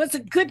 It was a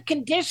good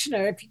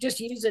conditioner if you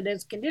just use it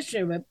as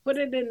conditioner, but put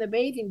it in the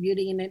bathing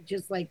beauty and it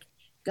just like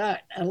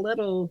got a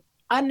little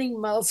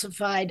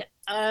unemulsified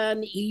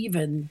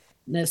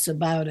unevenness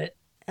about it.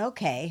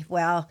 Okay.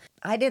 Well,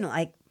 I didn't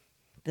like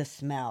the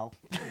smell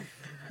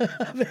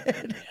of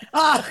it.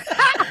 Oh.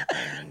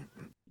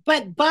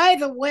 But by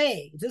the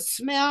way, the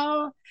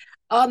smell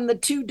on the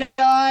two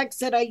dogs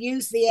that I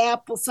used the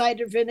apple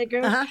cider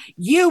vinegar,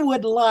 you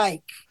would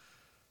like.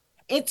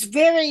 It's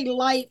very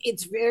light.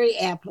 It's very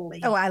appley.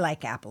 Oh, I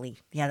like appley.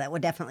 Yeah, that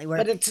would definitely work.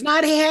 But it's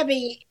not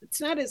heavy.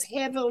 It's not as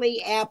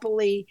heavily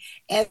appley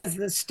as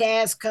the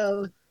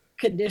Stazko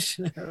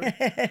conditioner.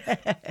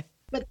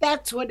 But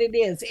that's what it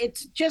is.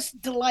 It's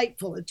just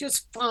delightful. It's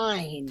just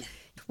fine.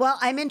 Well,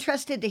 I'm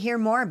interested to hear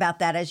more about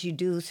that as you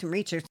do some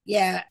research.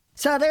 Yeah.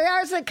 So there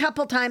are a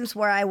couple times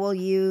where I will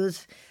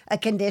use a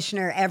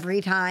conditioner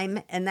every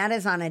time, and that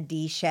is on a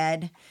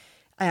D-shed.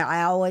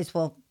 I always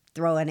will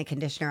throw in a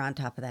conditioner on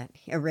top of that,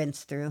 a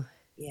rinse through.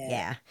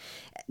 Yeah.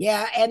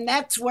 Yeah, and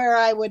that's where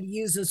I would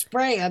use a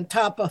spray on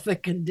top of a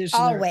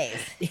conditioner. Always.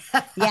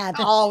 Yeah,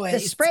 always. The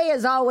spray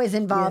is always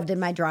involved in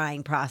my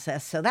drying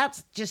process, so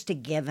that's just a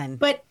given.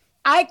 But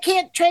I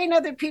can't train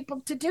other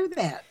people to do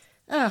that.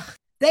 Ugh.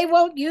 They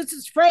won't use the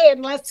spray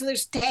unless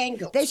there's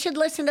tangles. They should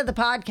listen to the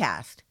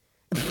podcast.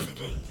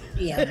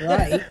 Yeah,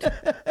 right.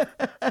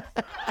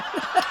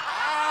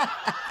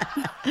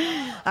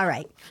 All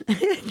right.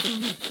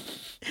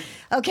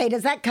 Okay,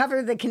 does that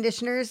cover the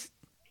conditioners?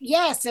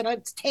 Yes, and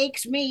it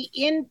takes me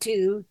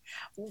into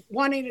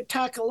wanting to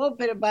talk a little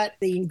bit about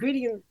the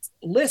ingredient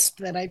list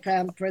that I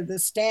found for the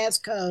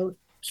Stazko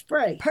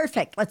spray.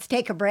 Perfect. Let's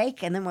take a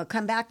break, and then we'll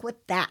come back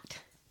with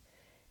that.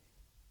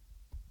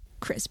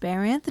 Chris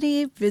Bear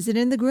Anthony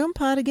visiting the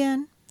GroomPod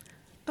again.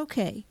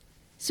 Okay,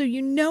 so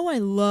you know I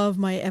love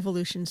my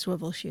Evolution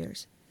swivel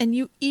shears. And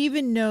you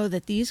even know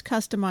that these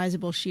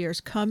customizable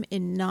shears come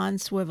in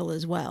non-swivel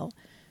as well.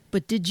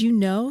 But did you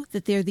know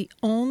that they're the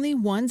only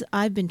ones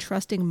I've been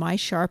trusting my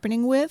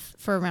sharpening with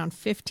for around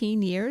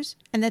 15 years?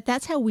 And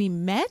that's how we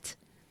met?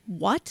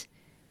 What?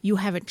 You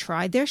haven't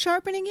tried their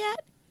sharpening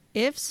yet?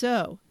 If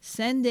so,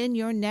 send in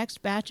your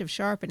next batch of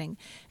sharpening,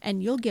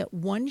 and you'll get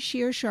one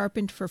shear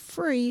sharpened for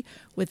free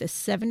with a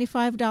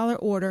 $75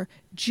 order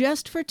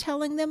just for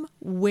telling them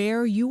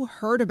where you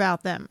heard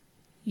about them.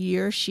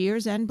 Your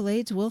shears and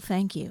blades will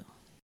thank you.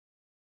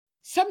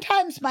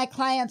 Sometimes my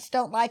clients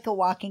don't like a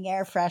walking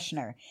air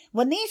freshener.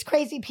 When these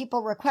crazy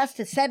people request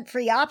a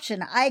scent-free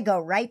option, I go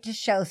right to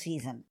Show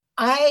Season.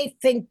 I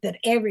think that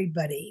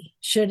everybody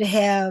should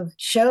have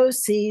Show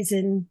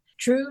Season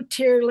True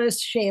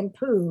Tearless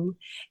Shampoo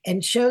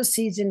and Show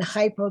Season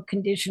Hypo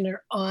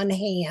Conditioner on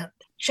hand.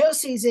 Show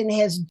Season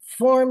has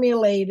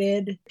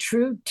formulated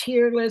True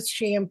Tearless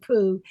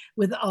Shampoo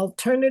with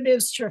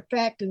alternative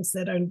surfactants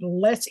that are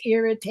less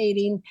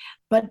irritating,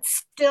 but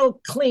still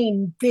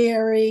clean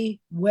very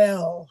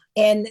well.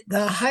 And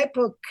the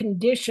Hypo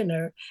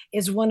Conditioner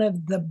is one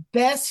of the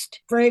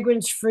best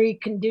fragrance-free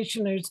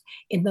conditioners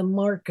in the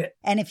market.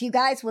 And if you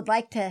guys would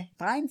like to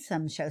find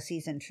some Show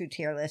Season True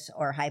Tearless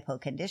or Hypo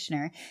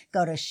Conditioner,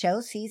 go to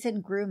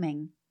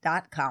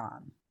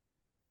showseasongrooming.com.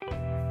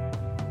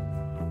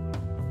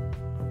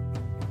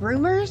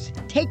 Groomers,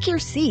 take your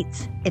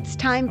seats. It's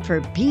time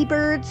for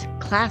B-Bird's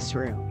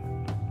Classroom.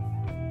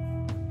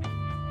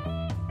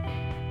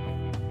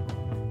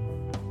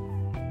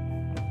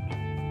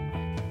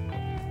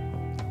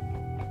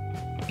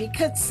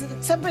 Because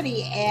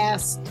somebody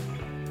asked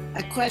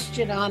a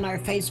question on our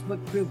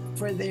Facebook group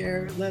for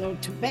their little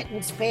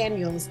Tibetan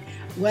Spaniels,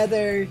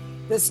 whether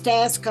the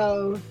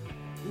Stazko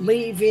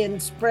leave-in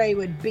spray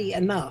would be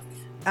enough.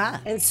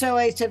 And so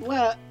I said,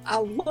 well,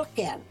 I'll look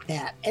at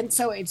that. And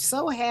so it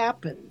so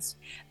happens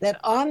that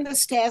on the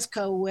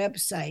Stazko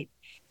website,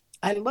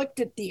 I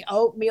looked at the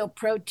oatmeal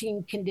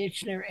protein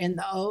conditioner and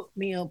the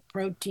oatmeal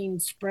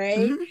protein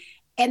spray,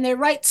 and they're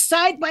right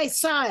side by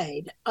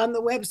side on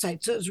the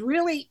website. So it's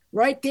really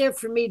right there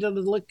for me to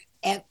look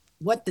at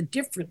what the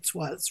difference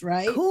was,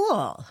 right?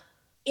 Cool.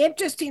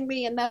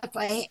 Interestingly enough,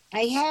 I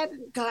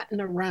hadn't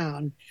gotten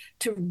around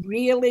to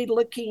really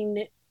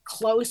looking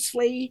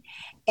closely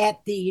at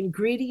the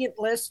ingredient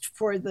list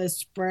for the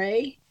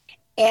spray,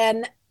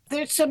 and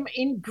there's some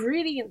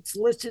ingredients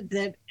listed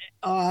that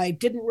I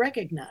didn't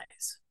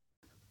recognize.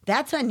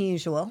 That's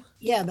unusual.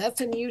 Yeah, that's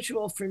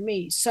unusual for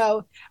me.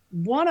 So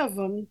one of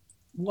them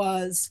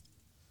was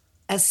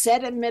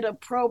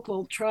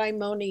acetamidopropyl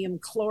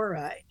trimonium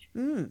chloride.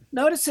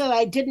 Notice that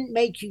I didn't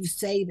make you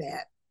say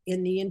that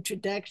in the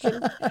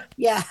introduction.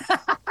 Yeah.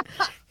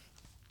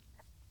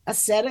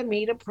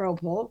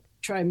 Acetamidopropyl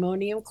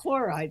trimonium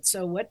chloride.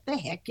 So what the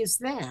heck is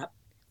that?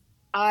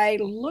 I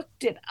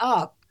looked it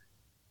up,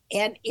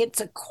 and it's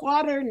a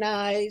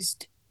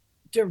quaternized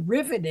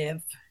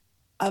derivative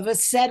of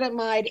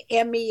acetamide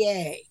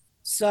MEA.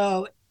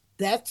 So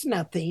that's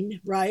nothing,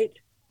 right?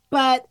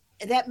 But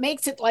that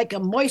makes it like a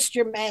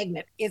moisture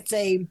magnet. It's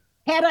a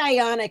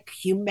cationic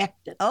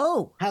humectant.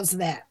 Oh, how's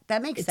that?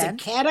 That makes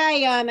sense. It's a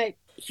cationic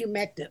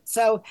humectant.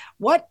 So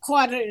what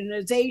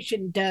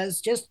quaternization does,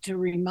 just to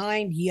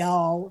remind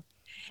y'all,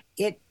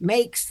 it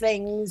makes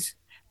things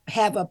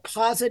have a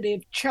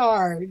positive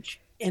charge.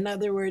 In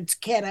other words,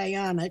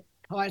 cationic,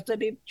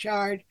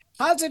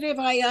 positive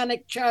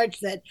ionic charge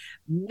that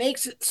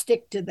makes it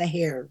stick to the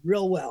hair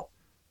real well,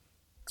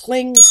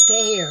 clings to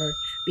hair,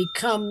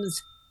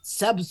 becomes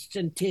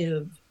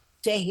substantive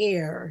to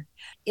hair.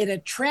 It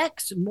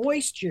attracts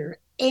moisture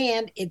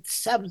and it's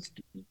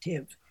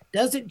substantive,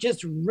 doesn't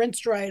just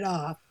rinse right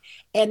off.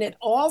 And it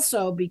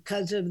also,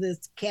 because of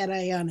this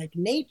cationic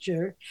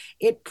nature,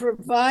 it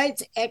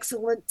provides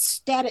excellent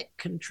static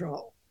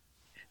control.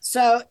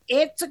 So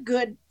it's a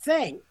good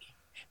thing.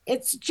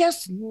 It's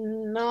just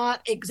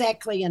not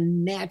exactly a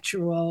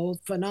natural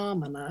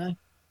phenomena.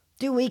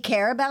 Do we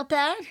care about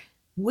that?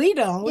 We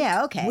don't.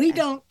 Yeah, okay. We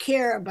don't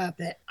care about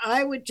that.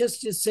 I would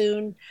just as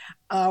soon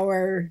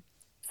our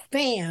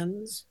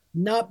fans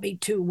not be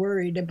too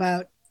worried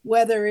about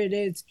whether it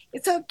is.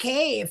 It's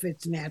okay if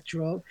it's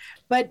natural,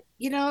 but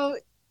do you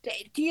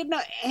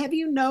know? Have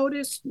you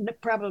noticed?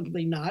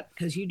 Probably not,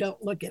 because you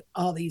don't look at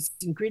all these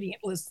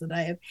ingredient lists that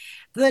I have.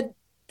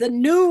 The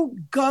new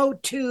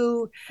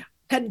go-to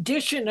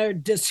conditioner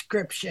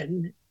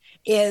description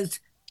is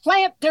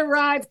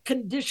plant-derived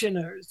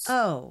conditioners.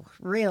 Oh,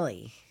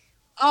 really?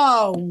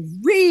 Oh,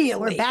 really?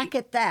 We're back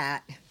at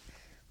that.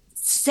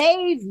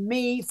 Save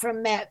me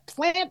from that.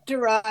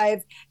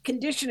 Plant-derived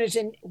conditioners.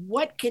 And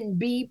what can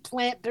be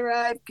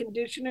plant-derived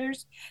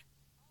conditioners?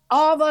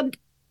 All the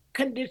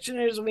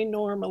conditioners we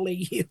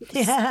normally use.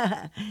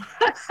 Yeah.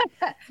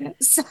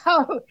 So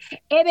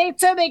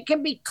they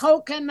can be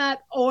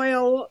coconut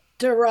oil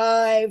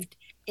derived.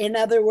 In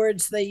other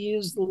words, they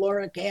use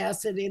lauric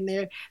acid in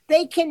there.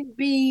 They can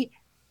be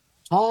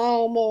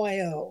palm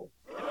oil,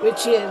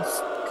 which is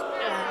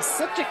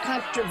such a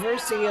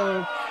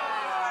controversial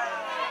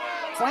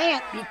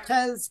plant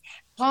because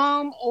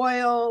palm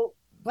oil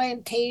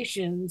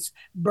plantations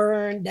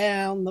burn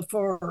down the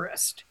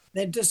forest.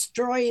 They're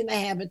destroying the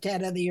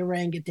habitat of the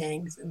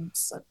orangutans and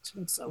such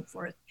and so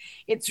forth.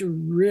 It's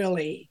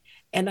really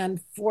an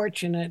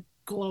unfortunate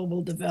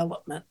global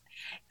development.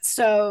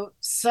 So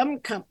some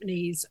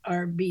companies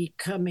are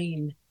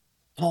becoming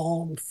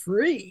palm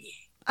free.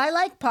 I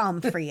like palm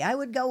free. I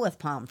would go with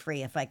palm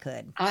free if I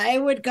could. I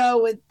would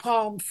go with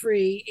palm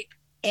free,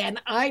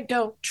 and I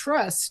don't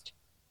trust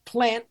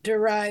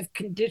plant-derived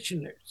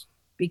conditioners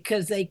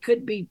because they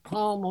could be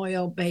palm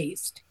oil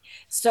based.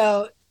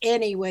 So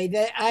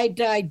anyway, I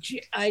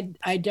digest.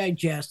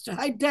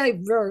 I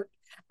divert.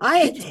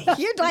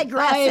 You're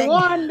digressing.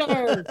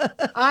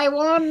 I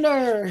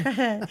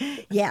wonder.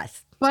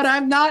 Yes. But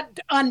I'm not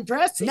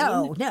undressing.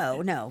 No.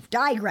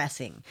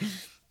 Digressing.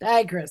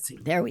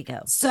 There we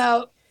go.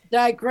 So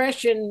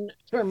digression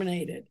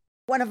terminated.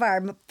 One of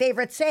our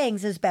favorite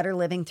sayings is better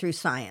living through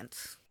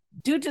science.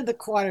 Due to the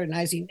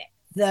quaternizing,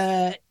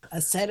 the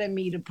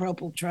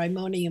acetamidopropyl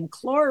trimonium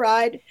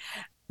chloride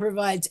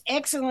provides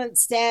excellent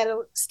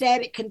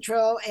static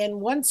control,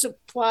 and one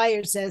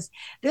supplier says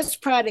this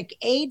product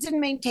aids in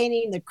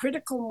maintaining the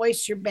critical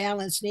moisture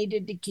balance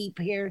needed to keep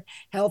hair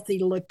healthy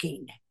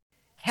looking.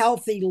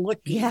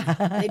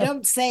 Yeah. They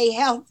don't say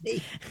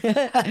healthy.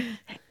 In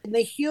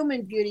the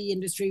human beauty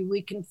industry,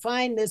 we can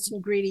find this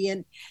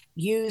ingredient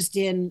used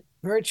in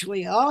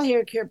virtually all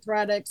hair care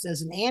products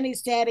as an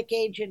anti-static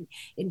agent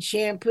in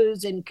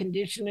shampoos and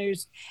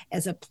conditioners,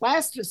 as a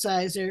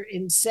plasticizer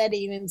in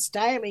setting and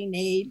styling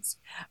aids,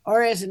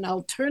 or as an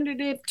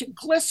alternative to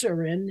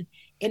glycerin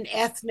in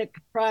ethnic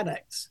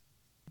products.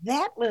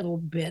 That little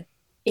bit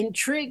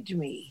intrigued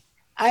me.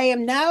 I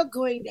am now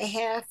going to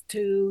have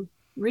to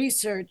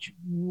research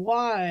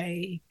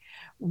why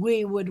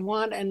we would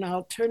want an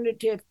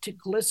alternative to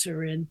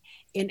glycerin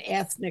in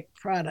ethnic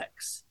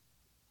products.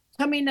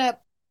 Coming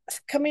up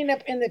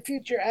in the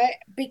future,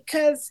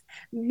 because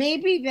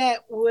maybe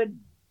that would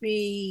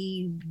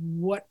be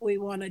what we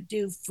want to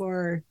do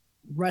for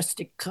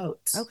rustic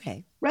coats.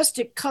 Okay.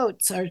 Rustic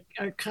coats are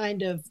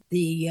kind of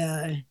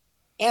the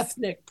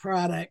ethnic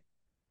product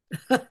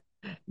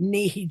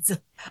needs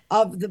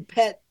of the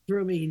pet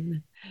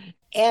grooming.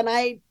 And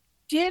I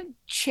did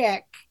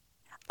check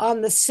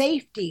on the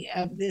safety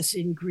of this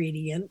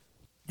ingredient.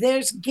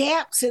 There's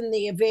gaps in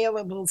the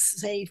available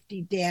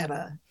safety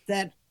data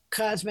that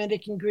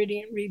Cosmetic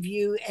Ingredient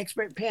Review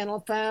expert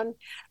panel found.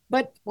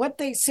 But what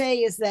they say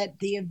is that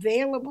the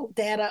available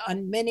data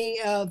on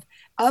many of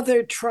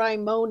other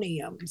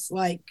trimoniums,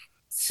 like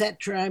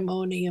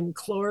cetrimonium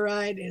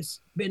chloride has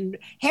been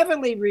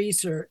heavily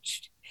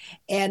researched,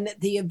 and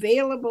the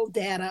available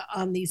data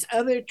on these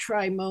other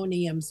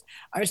trimoniums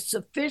are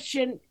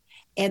sufficient,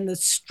 and the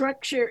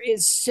structure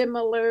is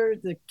similar,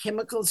 the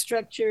chemical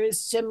structure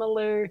is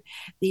similar,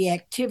 the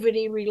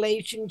activity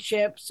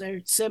relationships are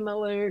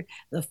similar,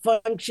 the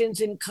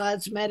functions in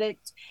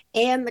cosmetics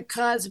and the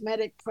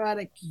cosmetic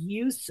product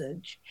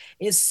usage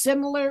is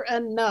similar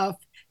enough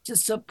to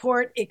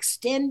support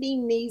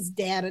extending these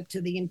data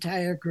to the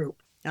entire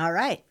group. All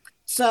right.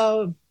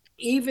 So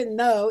even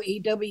though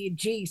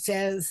EWG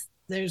says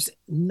there's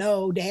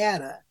no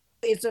data,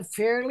 it's a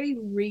fairly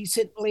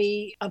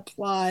recently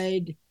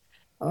applied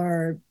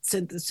or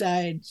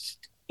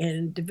synthesized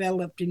and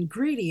developed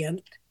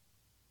ingredient.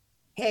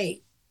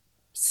 Hey,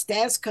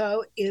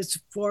 Stazko is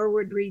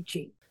forward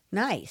reaching.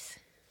 Nice.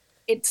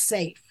 It's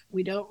safe.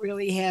 We don't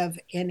really have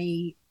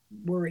any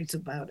worries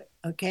about it.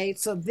 Okay,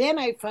 so then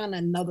I found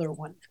another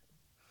one.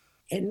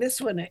 And this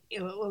one,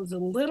 it was a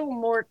little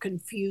more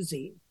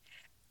confusing.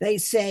 They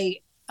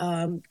say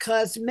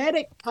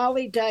cosmetic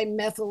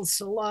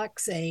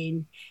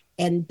polydimethylsiloxane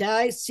and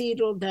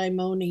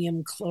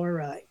diacetyldiammonium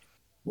chloride.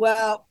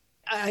 Well,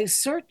 I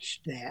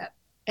searched that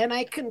and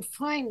I couldn't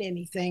find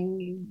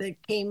anything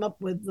that came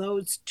up with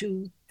those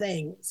two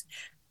things.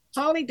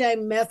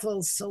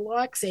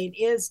 Polydimethylsiloxane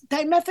is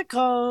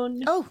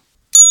dimethicone. Oh.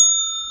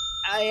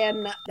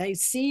 And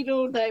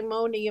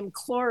diacetyldiammonium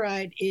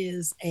chloride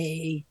is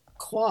a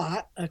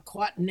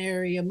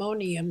quaternary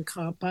ammonium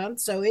compound,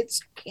 so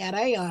it's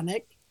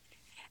cationic.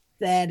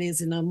 That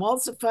is an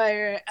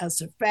emulsifier, a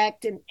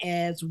surfactant,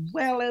 as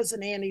well as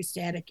an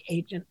antistatic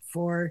agent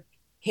for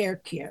hair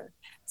care.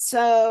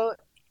 So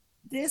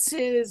this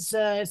is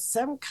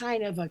some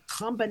kind of a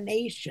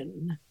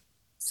combination,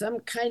 some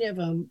kind of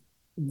a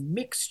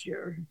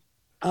mixture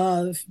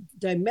of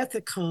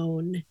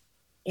dimethicone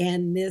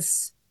and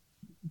this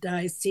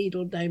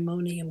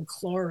diacetyldiammonium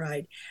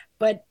chloride.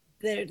 But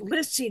they're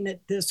listing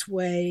it this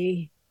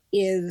way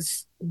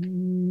is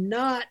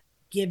not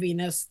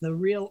giving us the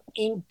real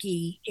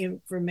inky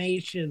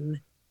information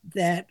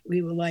that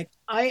we would like.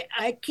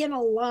 I can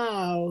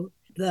allow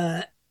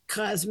the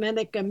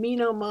cosmetic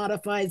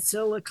amino-modified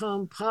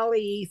silicone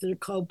polyether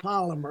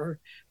copolymer,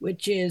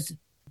 which is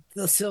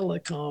the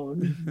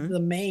silicone, the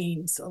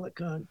main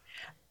silicone.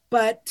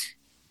 But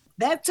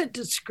that's a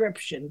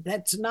description.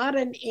 That's not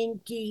an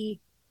inky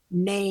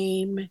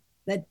name.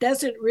 That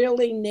doesn't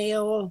really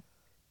nail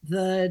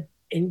the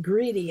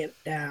ingredient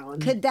down.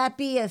 Could that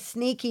be a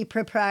sneaky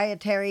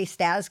proprietary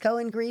Stazko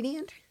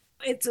ingredient?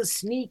 It's a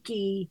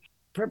sneaky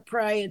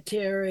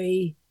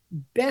proprietary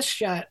best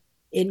shot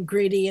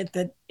ingredient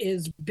that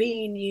is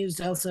being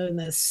used also in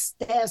the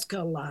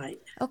Stazko line.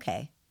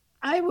 Okay.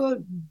 I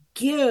will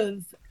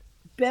give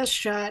Best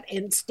Shot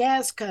and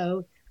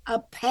Stazko a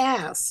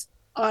pass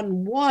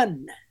on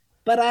one,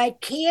 but I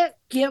can't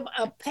give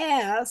a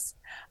pass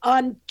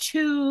on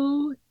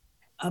two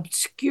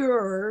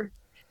obscure,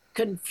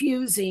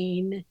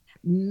 confusing,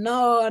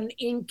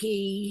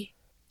 non-inky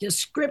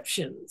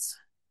descriptions.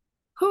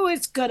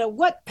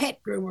 What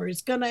pet groomer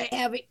is gonna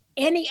have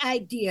any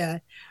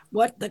idea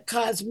what the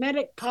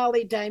cosmetic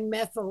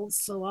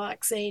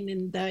polydimethylsiloxane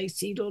and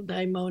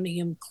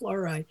diacetyldiammonium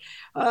chloride?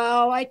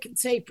 Oh, I can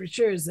say for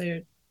sure is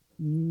they're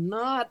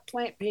not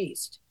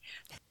plant-based.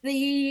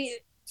 The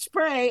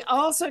spray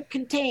also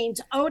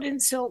contains oat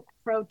and silk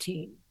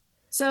protein.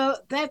 So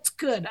that's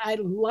good. I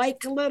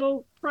like a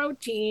little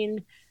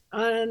protein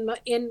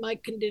in my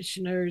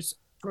conditioners.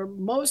 For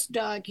most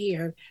dog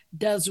hair,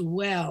 does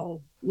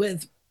well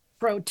with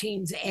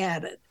proteins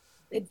added.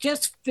 It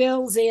just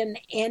fills in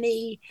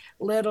any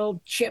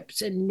little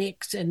chips and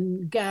nicks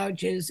and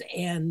gouges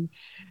and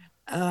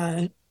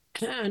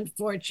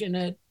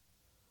unfortunate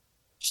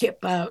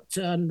chip outs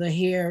on the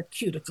hair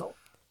cuticle.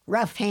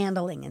 Rough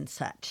handling and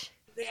such.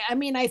 I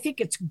mean, I think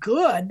it's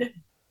good.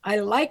 I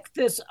like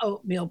this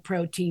oatmeal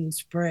protein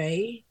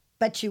spray.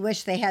 But you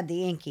wish they had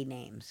the inky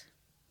names.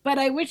 But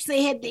I wish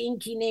they had the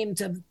inky names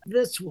of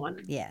this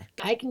one. Yeah.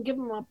 I can give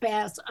them a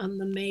pass on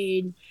the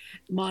main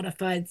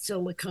modified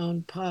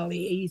silicone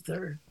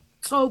polyether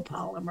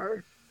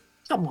copolymer.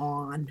 Come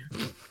on.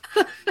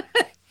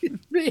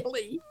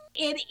 Really?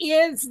 It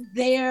is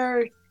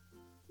their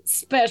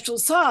special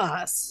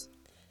sauce.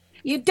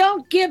 You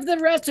don't give the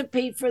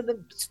recipe for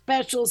the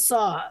special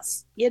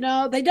sauce. You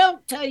know, they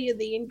don't tell you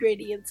the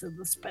ingredients of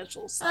the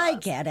special sauce. I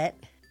get it.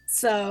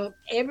 So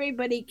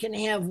everybody can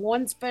have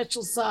one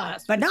special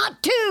sauce. But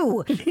not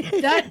two.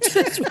 Not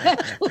two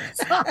special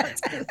sauces.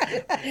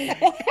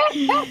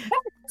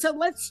 So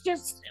let's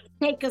just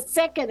take a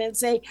second and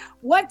say,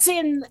 what's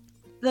in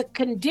the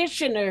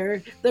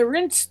conditioner, the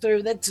rinse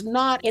through, that's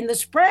not in the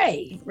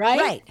spray, right?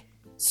 Right.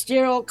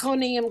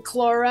 Styrylconium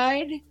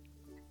chloride,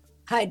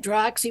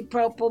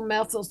 hydroxypropyl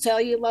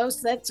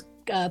methylcellulose, that's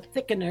a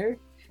thickener.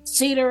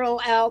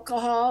 Cetyl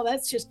alcohol,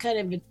 that's just kind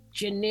of a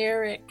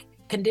generic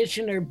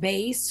conditioner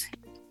base.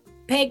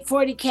 Peg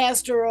 40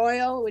 castor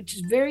oil, which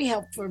is very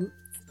helpful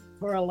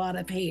for a lot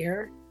of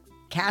hair.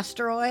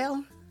 Castor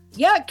oil?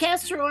 Yeah,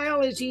 castor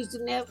oil is used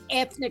in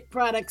ethnic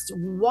products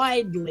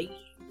widely.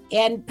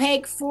 And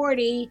PEG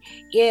 40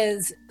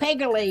 is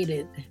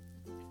pegylated.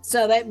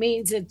 So that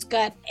means it's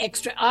got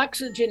extra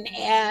oxygen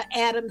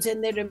atoms in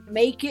there to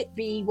make it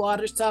be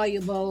water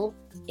soluble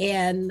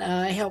and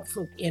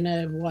helpful in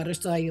a water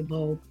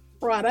soluble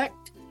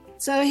product.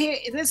 So here,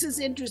 this is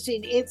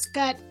interesting. It's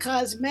got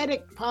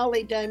cosmetic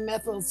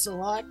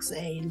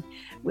polydimethylsiloxane,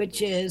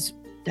 which is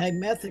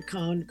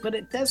dimethicone, but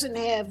it doesn't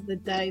have the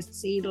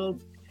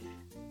diacetyl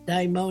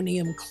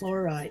dimonium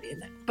chloride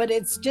in it. But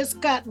it's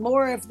just got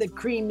more of the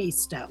creamy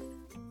stuff.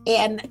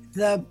 And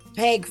the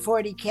PEG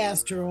 40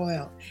 castor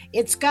oil.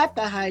 It's got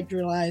the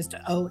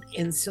hydrolyzed oat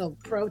and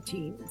silk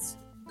proteins.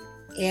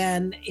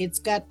 And it's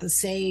got the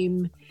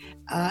same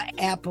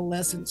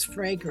apolescence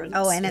fragrance.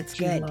 Oh, and it's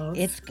good. Love.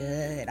 It's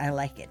good. I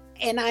like it.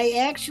 And I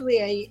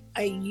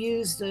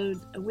used a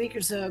week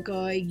or so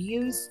ago, I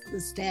used the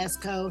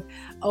Stazko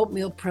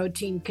oatmeal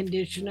protein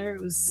conditioner.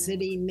 It was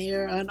sitting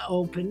there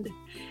unopened.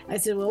 I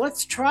said, well,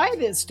 let's try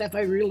this stuff.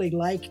 I really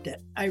liked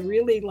it.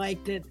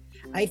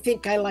 I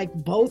think I like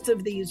both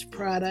of these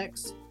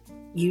products.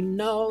 You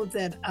know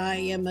that I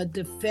am a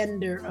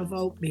defender of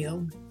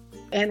oatmeal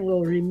and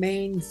will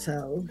remain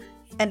so.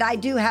 And I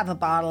do have a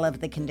bottle of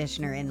the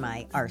conditioner in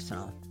my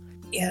arsenal.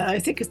 Yeah, I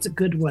think it's a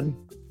good one.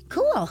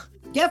 Cool.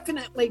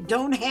 Definitely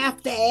don't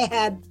have to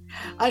add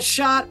a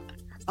shot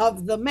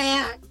of the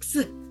Max.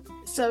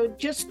 So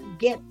just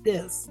get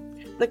this.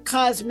 The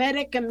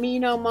cosmetic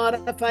amino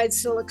modified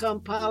silicone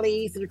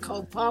polyether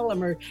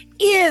copolymer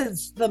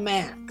is the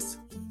Max.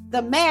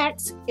 The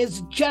Max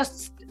is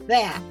just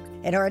that.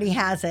 It already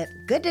has it.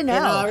 Good to know.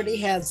 It already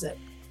has it.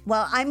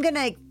 Well, I'm going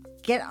to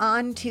get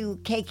on to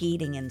cake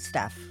eating and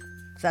stuff.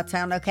 Does that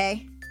sound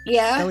okay?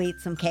 Yeah. Go eat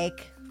some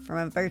cake for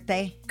my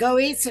birthday. Go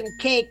eat some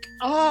cake.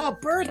 Oh,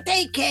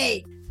 birthday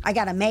cake. I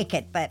got to make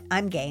it, but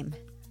I'm game.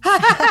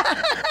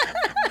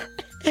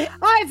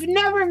 I've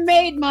never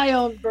made my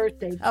own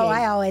birthday cake. Oh,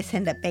 I always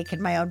end up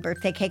baking my own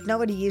birthday cake.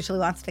 Nobody usually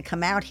wants to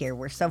come out here.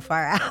 We're so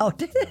far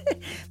out.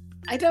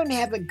 I don't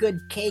have a good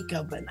cake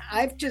oven.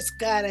 I've just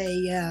got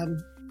a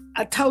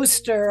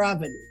toaster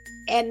oven,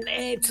 and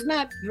it's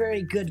not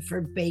very good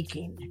for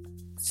baking.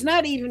 It's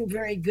not even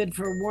very good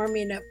for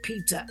warming up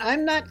pizza.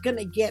 I'm not going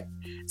to get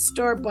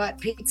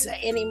store-bought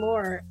pizza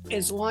anymore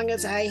as long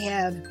as I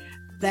have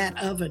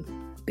that oven,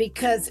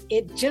 because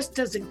it just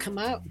doesn't come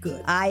out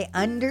good. I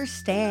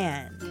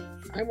understand.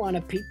 I want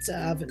a pizza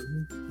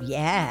oven.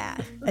 Yeah,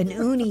 an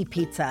Uni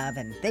pizza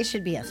oven. They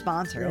should be a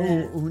sponsor.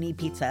 Yeah. Oh, Uni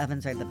pizza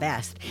ovens are the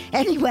best.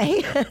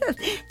 Anyway,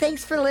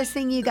 thanks for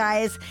listening, you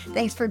guys.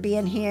 Thanks for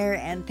being here,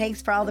 and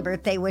thanks for all the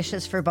birthday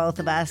wishes for both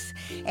of us.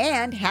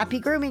 And happy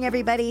grooming,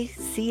 everybody.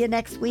 See you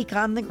next week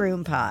on the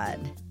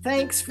GroomPod.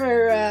 Thanks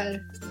for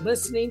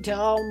listening to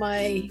all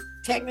my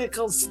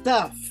technical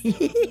stuff.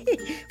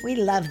 We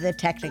love the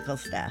technical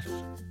stuff.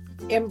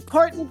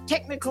 Important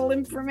technical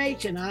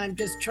information. I'm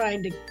just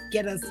trying to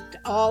get us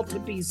all to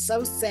be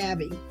so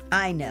savvy.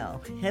 I know.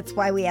 That's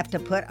why we have to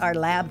put our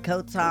lab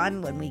coats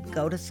on when we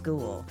go to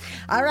school.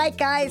 All right,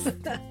 guys.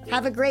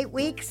 Have a great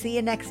week. See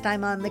you next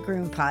time on the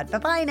GroomPod.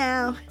 Bye-bye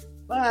now.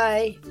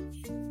 Bye.